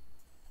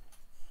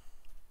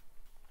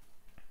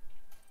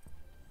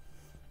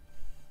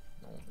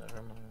 No,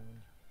 never mind.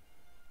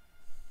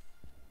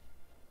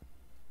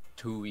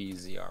 Too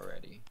easy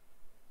already.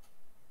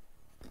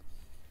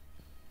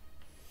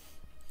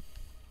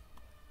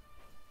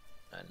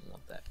 I didn't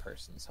want that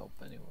person's help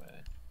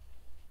anyway.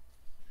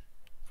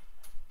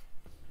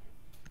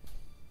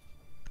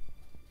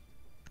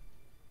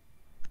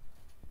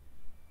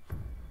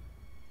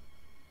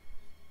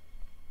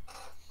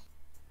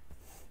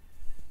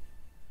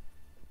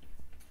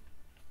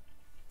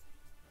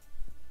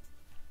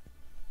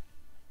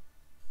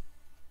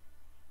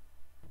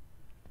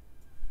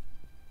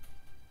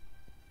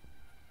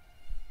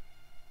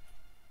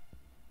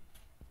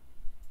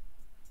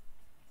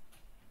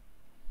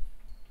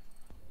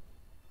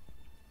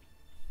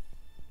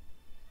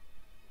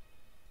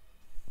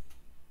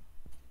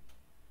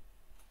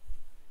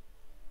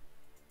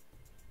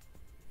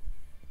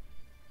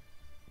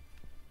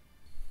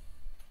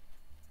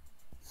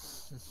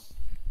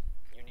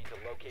 You need to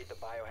locate the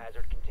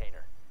biohazard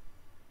container.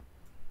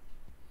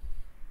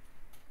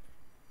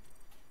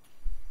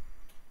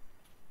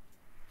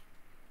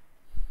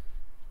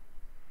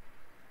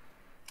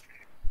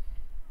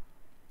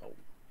 Oh.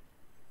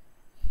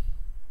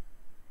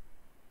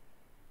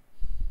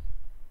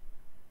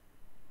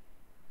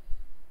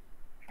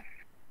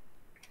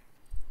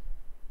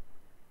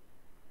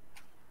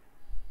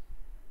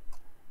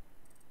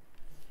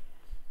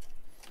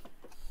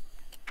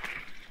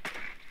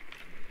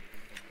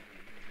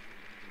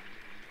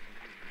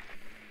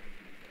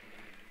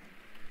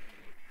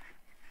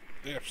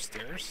 They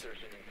upstairs?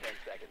 Insertion in 10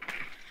 seconds.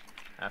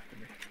 After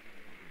me.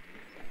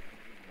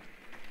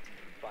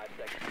 5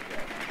 seconds to go.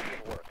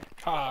 Good work.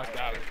 Ah, The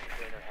got it. biohazard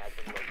container has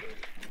been located.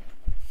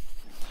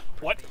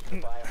 What? Proceed to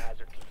the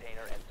biohazard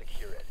container and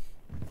secure it.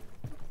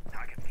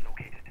 Target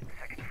located.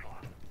 Second floor.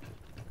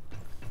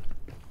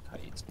 How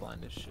eats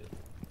blind as shit.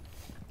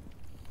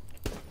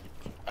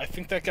 I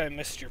think that guy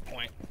missed your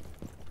point.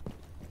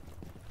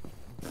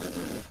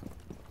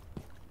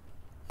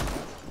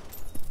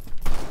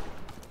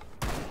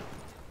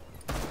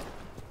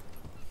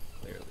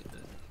 Clearly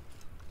did.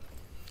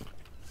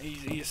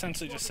 He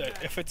essentially just said,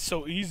 if it's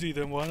so easy,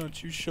 then why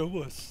don't you show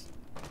us?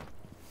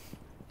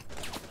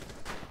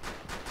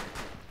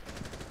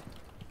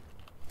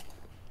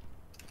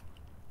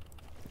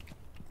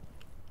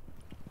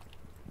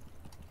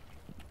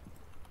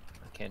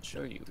 I can't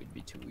show you. It'd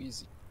be too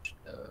easy.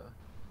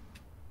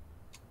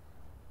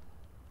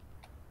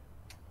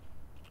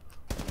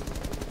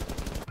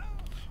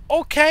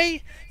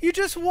 Okay, you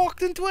just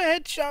walked into a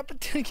headshot but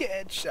didn't get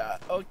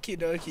headshot. Okie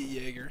dokie,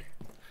 Jaeger.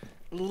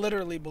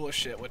 Literally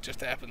bullshit what just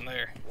happened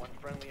there. One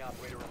friendly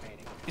operator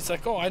remaining. He's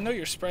like, oh, I know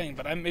you're spraying,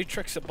 but I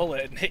matrix a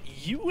bullet and hit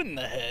you in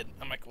the head.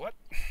 I'm like, what?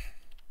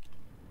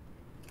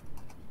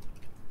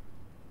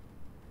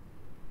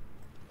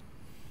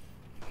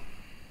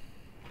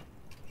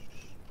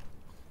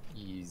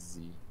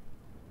 Easy.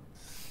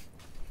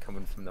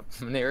 Coming from the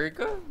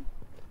America?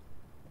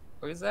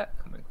 Where's that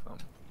coming from?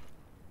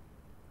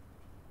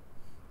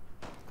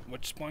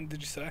 Which spawn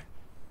did you say?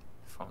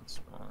 Front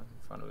spawn,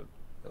 in front of a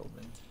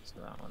building. So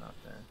that one out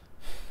there.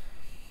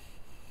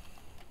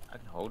 I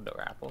can hold the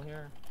grapple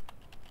here.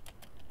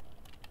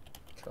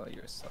 Kill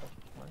yourself.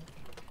 What?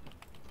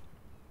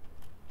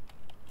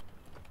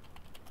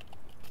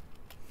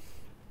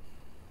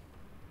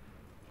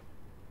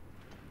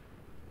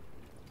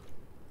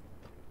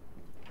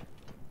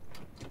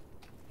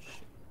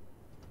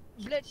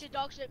 Blitz your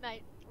dog shit,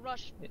 mate.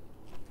 Rush.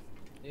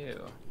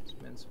 Ew, it's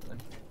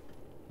mincemeat.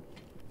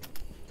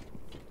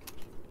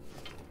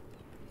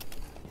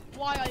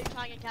 Why are you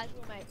trying to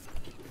casual, mate?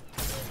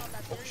 It's really not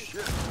that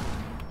serious.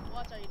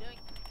 What are you doing?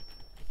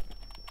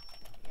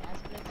 Yes,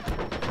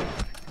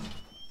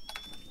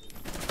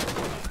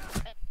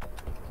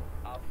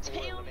 Op 4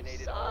 Damn,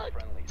 eliminated all suck.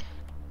 friendlies.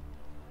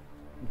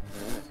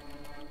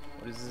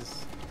 What is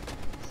this?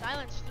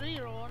 Silence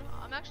 3-year-old.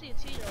 I'm actually a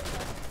 2-year-old.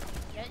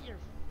 Get your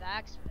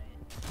facts right.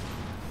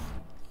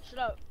 Shut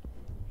up.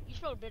 You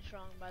spelled bitch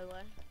wrong, by the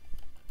way.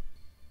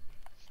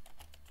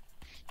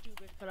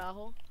 Stupid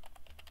carajo.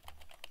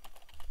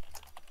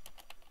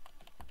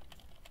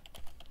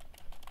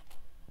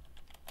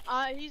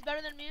 He's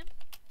better than me.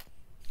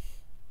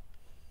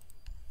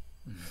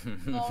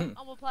 Well, I'm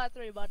gonna plat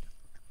 3, bud.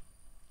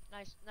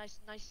 Nice,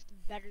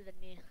 better than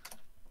me.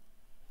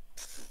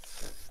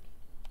 This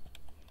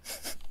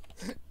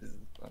is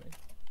funny.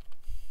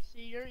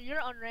 See, you're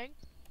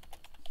unranked.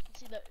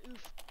 See the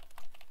oof.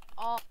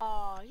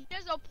 He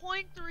has a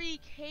 .3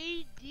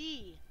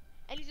 KD,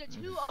 and he's a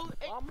 2-0.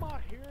 I'm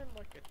not hearing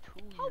like a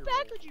 2-year-old. How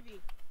bad could you be?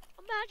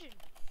 Imagine.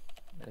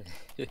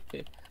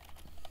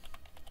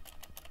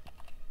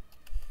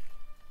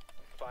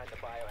 Find the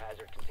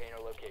biohazard container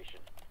location.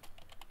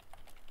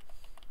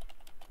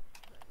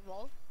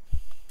 Roll.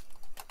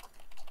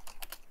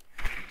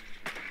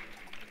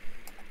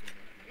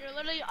 You're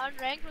literally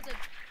unranked with a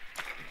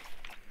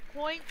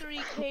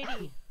 .3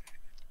 KD.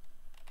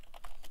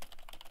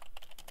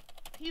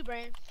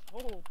 Brains.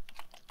 Oh.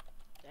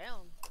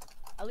 Damn.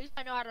 At least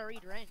I know how to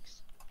read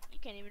ranks. You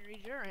can't even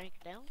read your rank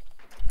down.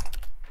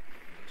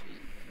 Gee,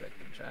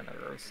 I'm trying to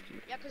roast you.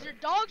 Yeah, cause you're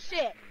dog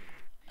shit.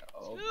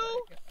 Oh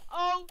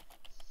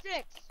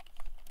 206.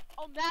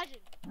 Oh,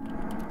 imagine.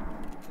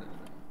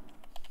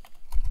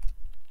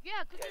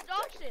 Yeah, cause you're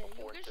dog shit.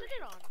 You get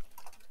shit on.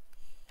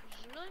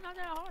 It's really not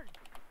that hard.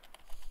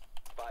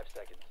 5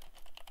 seconds.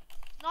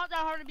 It's not that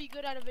hard to be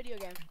good at a video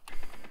game.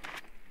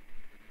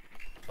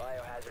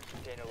 Biohazard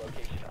container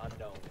location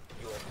unknown.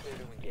 You are clear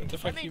to engage. The That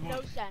fuck made you no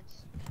want?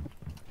 sense.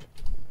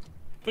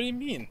 What do you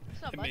mean?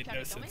 What's up, It bud? made Trying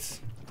no to kill me?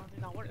 sense. I don't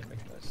think that works. Didn't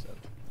make no sense.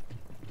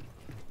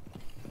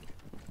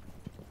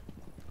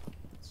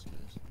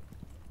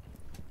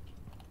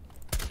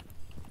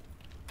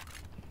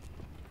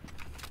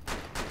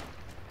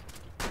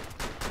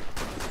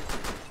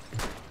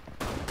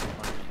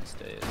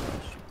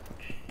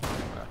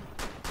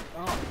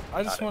 Oh,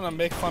 I just want to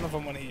make fun of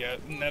him when he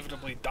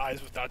inevitably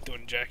dies without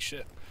doing jack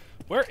shit.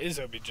 Where is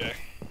OBJ?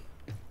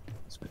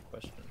 That's a good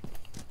question.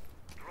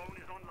 Drone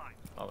is online.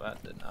 Oh,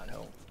 that did not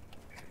help.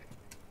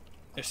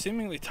 They're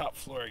seemingly top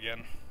floor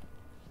again.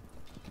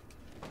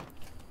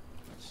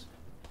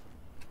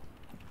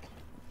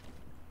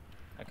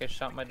 I guess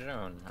shot my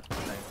drone.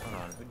 Hold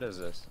on, who does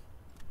this?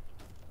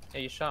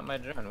 Hey, you shot my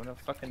drone. What a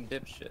fucking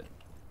dipshit.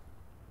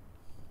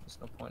 There's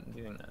no point in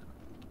doing that.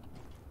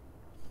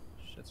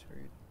 Shit's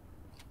rude.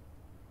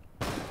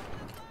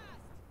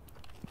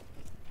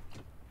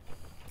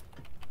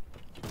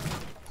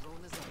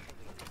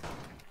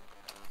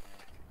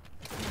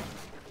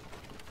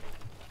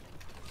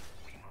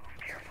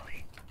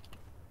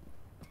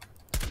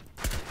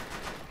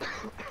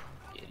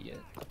 Idiot.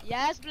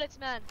 Yes,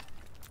 Blitzman.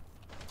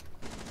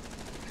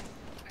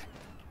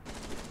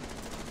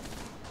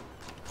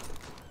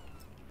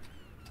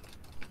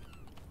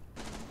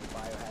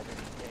 Biohazard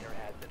container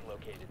has been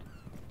located.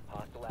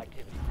 Hostile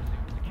activity.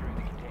 Resume securing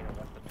the container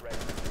once the threat is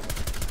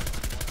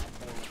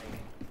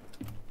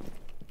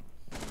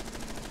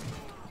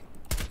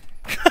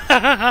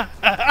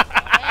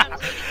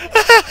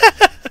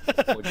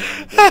What did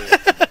you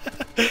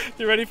do?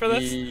 You ready for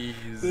this?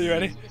 Easy. You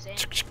ready? Let's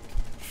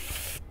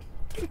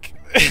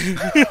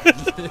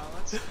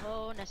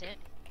go. That's it.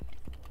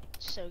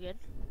 So good.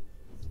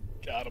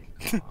 Got him.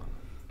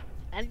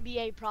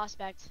 NBA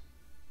prospect.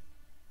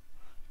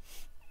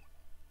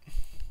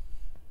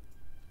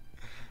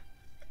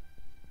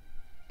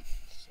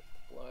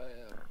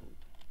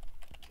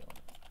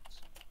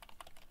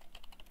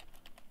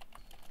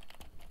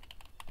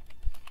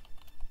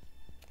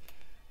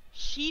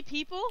 P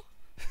people?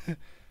 Do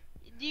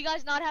you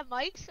guys not have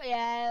mics?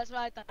 Yeah, that's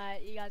what I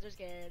thought. You guys are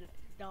scared.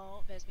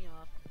 Don't piss me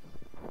off.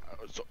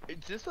 So, is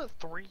this a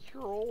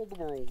 3-year-old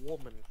or a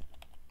woman?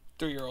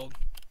 3-year-old.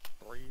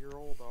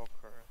 3-year-old?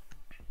 Okay.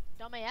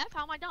 Dumb AF?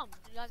 How am I dumb?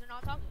 You guys are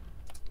not talking.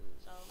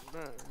 So.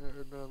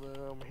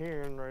 No, I'm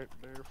hearing right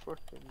there.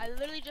 Fucking. I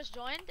literally just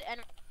joined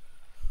and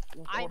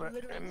I'm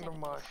literally end of second. We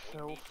need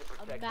myself. to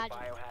protect Imagine. the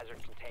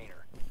biohazard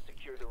container.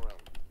 Secure the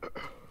room.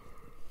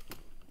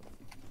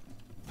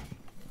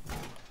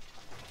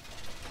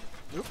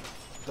 Oop.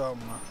 Dumb.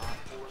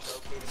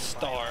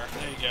 Star.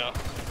 There you go.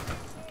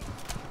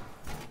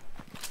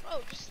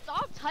 Bro, just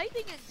stop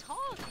typing and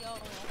talk, yo.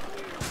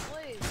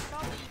 Please, you're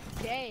probably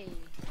gay.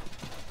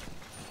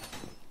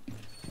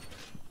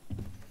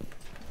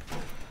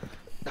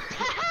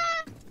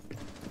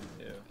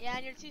 Yeah,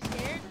 and you're too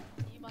scared?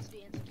 You must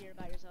be insecure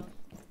about yourself.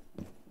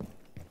 You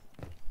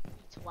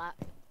twat.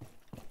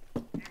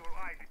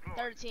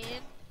 13?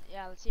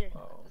 Yeah, let's hear.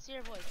 Let's hear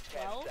your voice.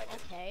 12?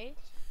 Okay.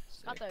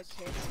 Got the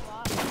kid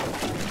squad.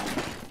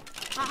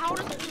 How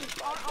does it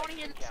move? I wanna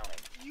hear this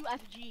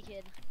UFG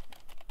kid.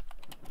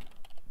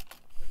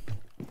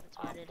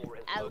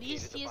 At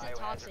least he isn't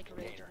toxic,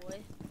 Rage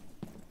Boy.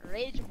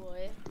 Rage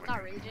Boy? I'm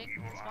not raging.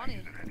 It's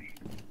funny.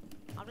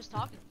 I'm just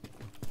talking.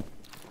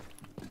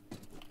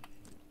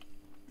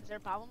 Is there a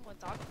problem with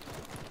talking?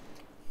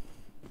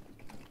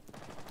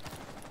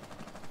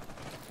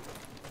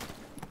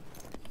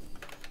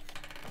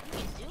 What are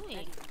you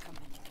doing?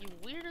 You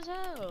weird as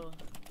hell.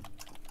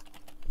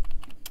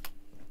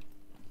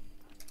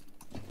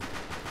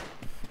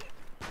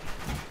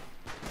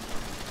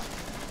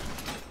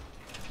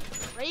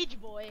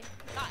 Rage Boy.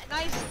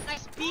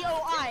 Nice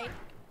BOI.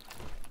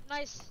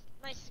 Nice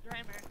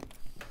grammar.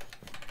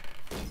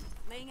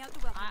 Laying out the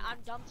weapon. I'm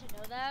dumb to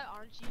know that.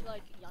 Aren't you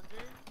like younger?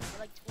 You're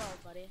like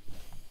 12, buddy.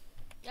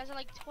 You guys are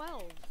like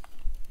 12.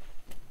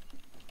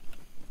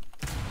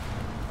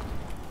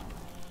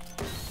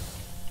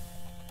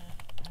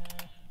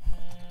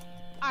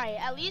 Alright,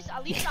 at least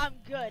I'm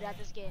good at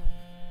this game.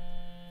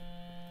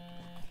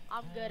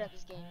 I'm good at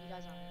this game. You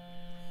guys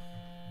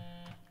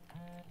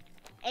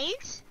aren't.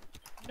 Ain't?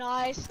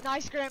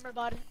 Nice grammar,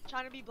 bud.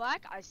 Trying to be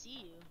black? I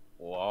see you.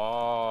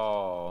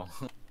 Whoa.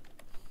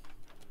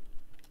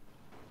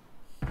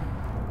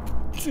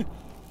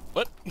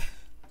 What?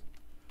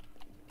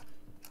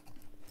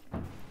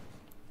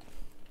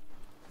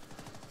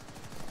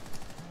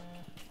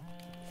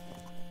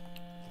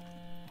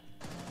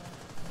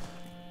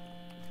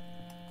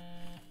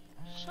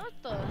 Shut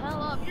the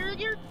hell up.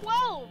 You're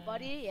 12,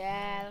 buddy.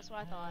 Yeah, that's what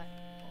I thought.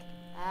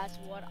 That's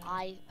what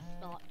I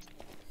thought.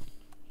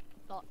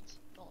 Thought.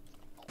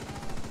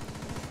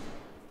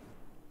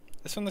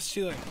 This one is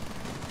stealing.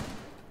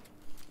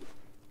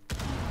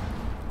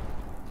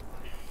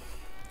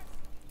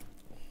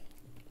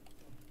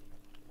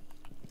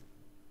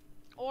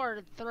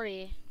 Or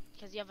 3,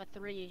 because you have a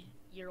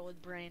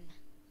 3-year-old brain.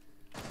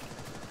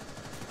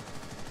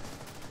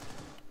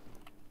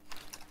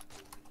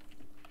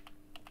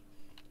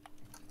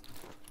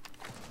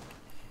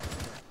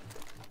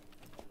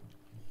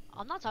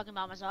 I'm not talking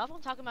about myself,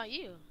 I'm talking about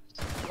you.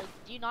 Like,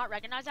 do you not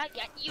recognize that?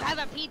 Yeah, you have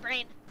a pea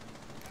brain.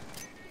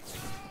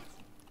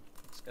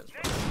 This guy's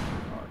fucking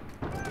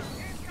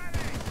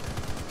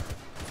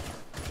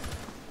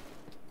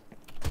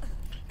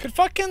Could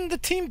fucking the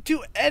team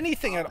do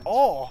anything at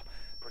all?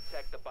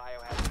 Protect the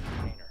biohazard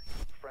container.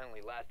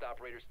 Friendly, last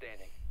operator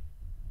standing.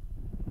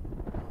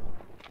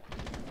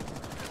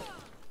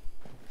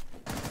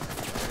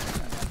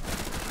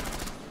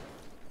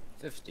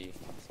 $50. To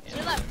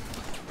your left.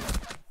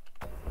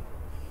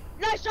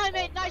 Nice try,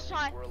 mate. Nice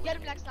try. Get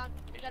him next time.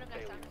 Get him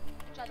next time.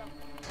 Try them.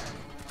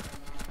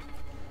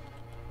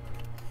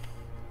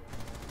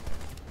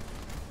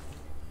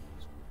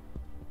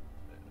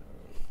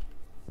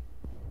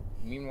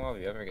 Meanwhile,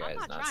 the other guy I'm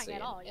is not trying saying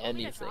at all. You want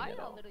me to anything try? at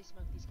I'll all. literally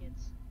smoke these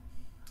kids.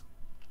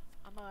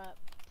 I'm a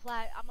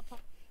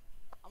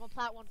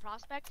plat 1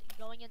 prospect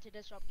going into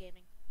Disrupt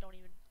Gaming. Don't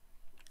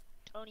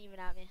even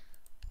at me.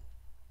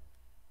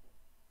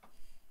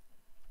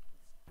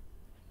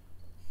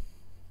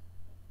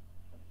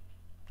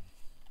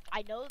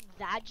 I know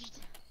that.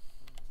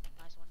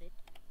 Nice one, dude.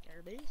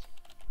 Garbage.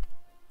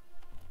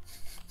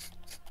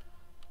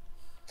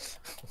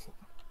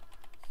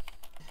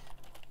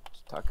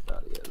 Just talk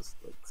about it as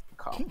like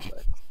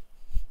complex.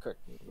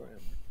 Correct me if I'm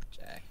wrong,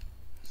 Jack.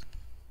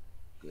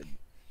 Good.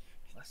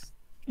 Less.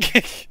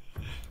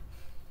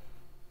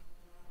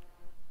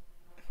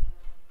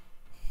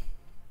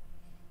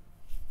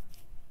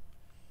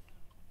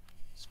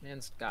 This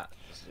man's got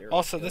 0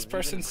 Also, this kills,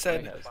 person even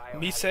said, has-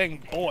 me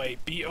saying boy,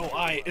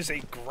 B-O-I, is a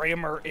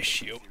grammar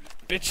issue.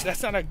 Bitch,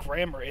 that's not a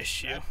grammar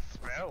issue. That's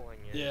spelling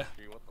Yeah.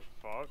 issue. What the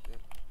fuck?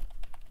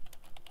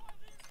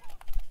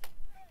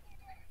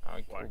 Oh,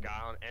 What, guy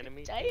on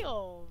enemy? Damn.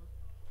 Okay,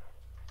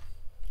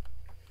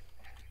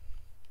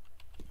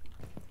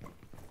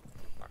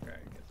 I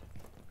guess.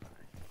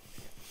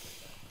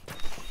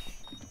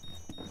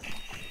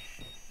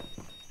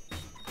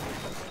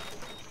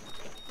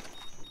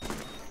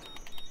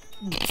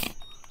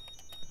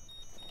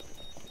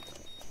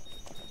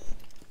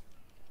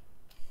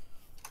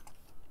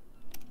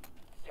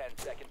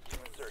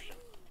 insertion.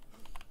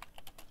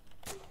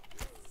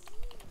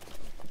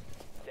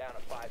 Down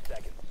to 5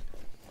 seconds.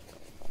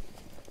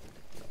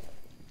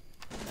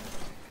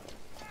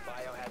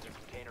 Biohazard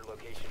container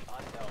location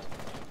unknown.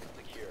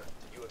 Secure.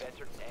 You have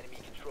entered an enemy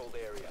controlled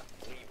area.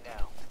 Leave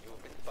now. You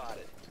have been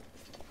spotted.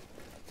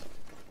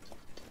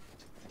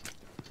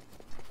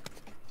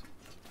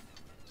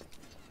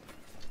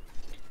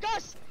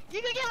 Gus,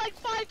 you can get like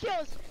 5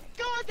 kills.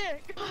 Go out there.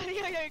 Go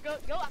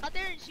out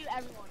there and shoot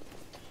everyone.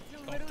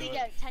 You'll literally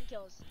get 10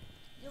 kills.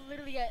 You'll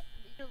literally get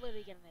an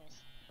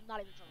ace. I'm not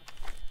even trolling.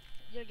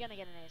 You're gonna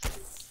get an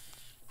ace.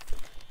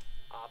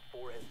 Op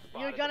 4 has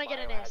spotted You're gonna the get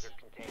an ace. biohazard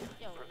container.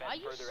 Yo, Prevent why are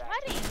you further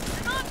sweating? access.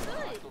 You're not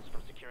good. Hostiles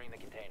from securing the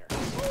container.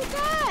 Who's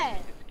that?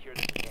 To secure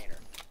the container.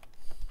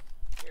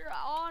 You're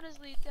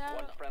honestly down.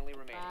 One friendly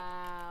remaining.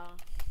 Wow.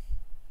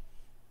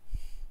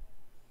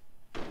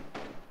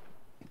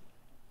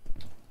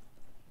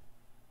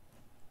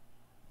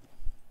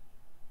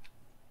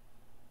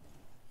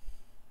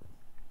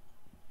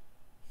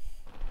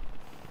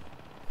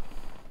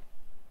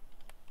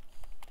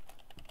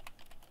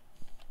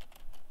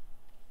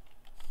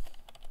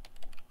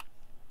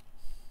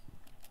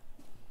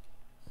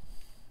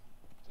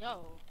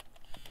 Yo,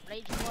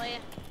 rage boy.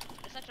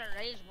 You're such a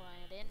rage boy.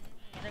 I didn't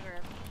get a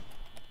grip.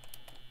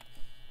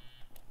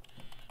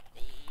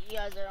 You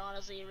guys are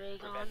honestly really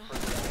gone.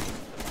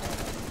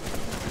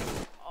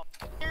 Oh,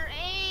 your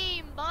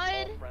aim,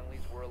 bud.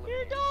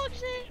 You're dog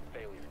shit.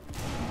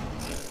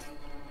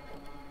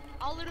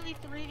 I'll literally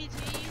 3v2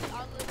 you.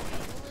 I'll literally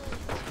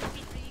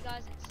 2v3 you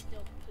guys and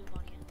still poop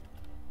on you.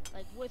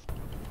 Like with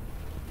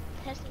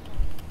testimony.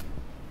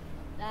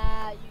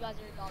 You guys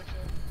are dog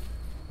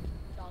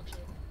shit. Dog shit.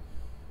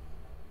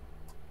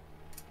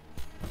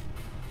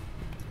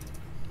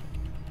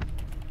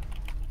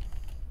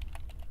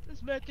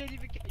 This man can't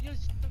even get.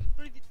 Yes,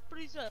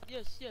 pretty sad.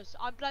 Yes.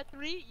 I'm plat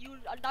 3. You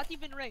are not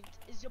even ranked.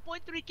 Is your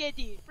point 3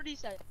 KD? Pretty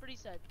sad.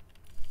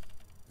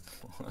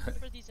 What?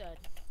 Pretty sad.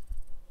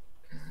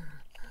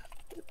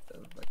 What the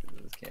fuck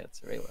is this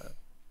cancer? Wait, what?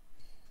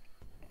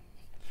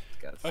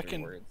 Got 3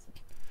 words.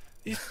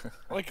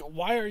 Like,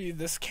 why are you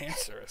this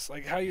cancerous?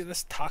 Like, how are you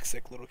this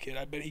toxic, little kid?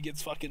 I bet he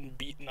gets fucking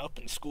beaten up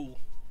in school.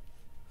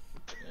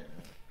 Yeah.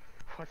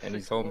 And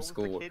he's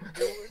homeschooled.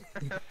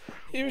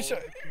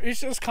 He's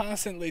just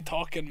constantly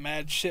talking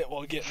mad shit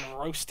while getting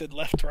roasted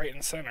left, right,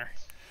 and center.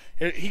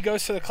 He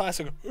goes to the class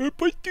and goes,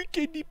 put 3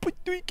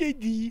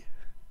 KD.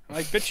 I'm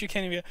like, bitch, you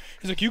can't even.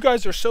 He's like, you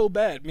guys are so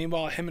bad.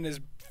 Meanwhile, him and his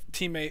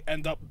teammate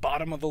end up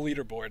bottom of the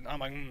leaderboard. I'm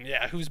like,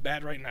 yeah, who's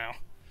bad right now?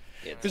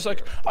 He's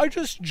like, I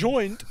just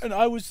joined and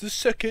I was the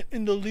second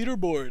in the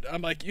leaderboard.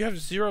 I'm like, you have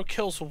 0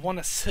 kills, 1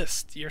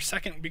 assist. You're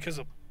second because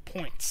of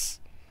points.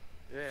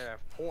 Yeah,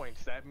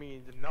 points. That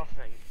means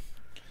nothing.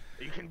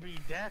 You can be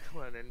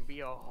Declan and be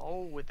a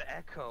hoe with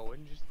Echo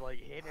and just like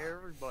hit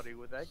everybody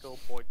with Echo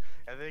points,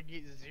 and then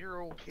get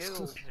 0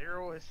 kills,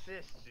 0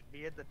 assists, and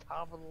be at the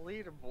top of the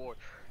leaderboard.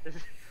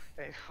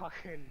 They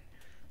fucking.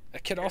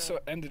 That kid also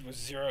ended with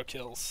 0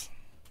 kills.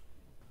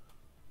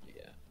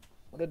 Yeah.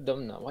 What a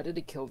dumb nut. Why did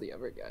he kill the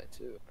other guy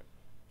too?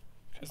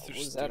 Because what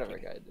was that other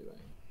guy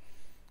doing?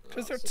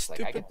 Because they're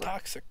stupid,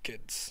 toxic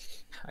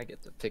kids. I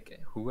get to pick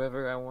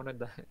whoever I wanted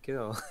to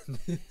kill.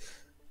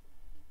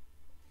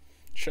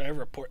 Should I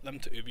report them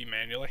to Ubi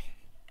manually?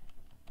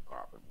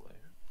 Probably.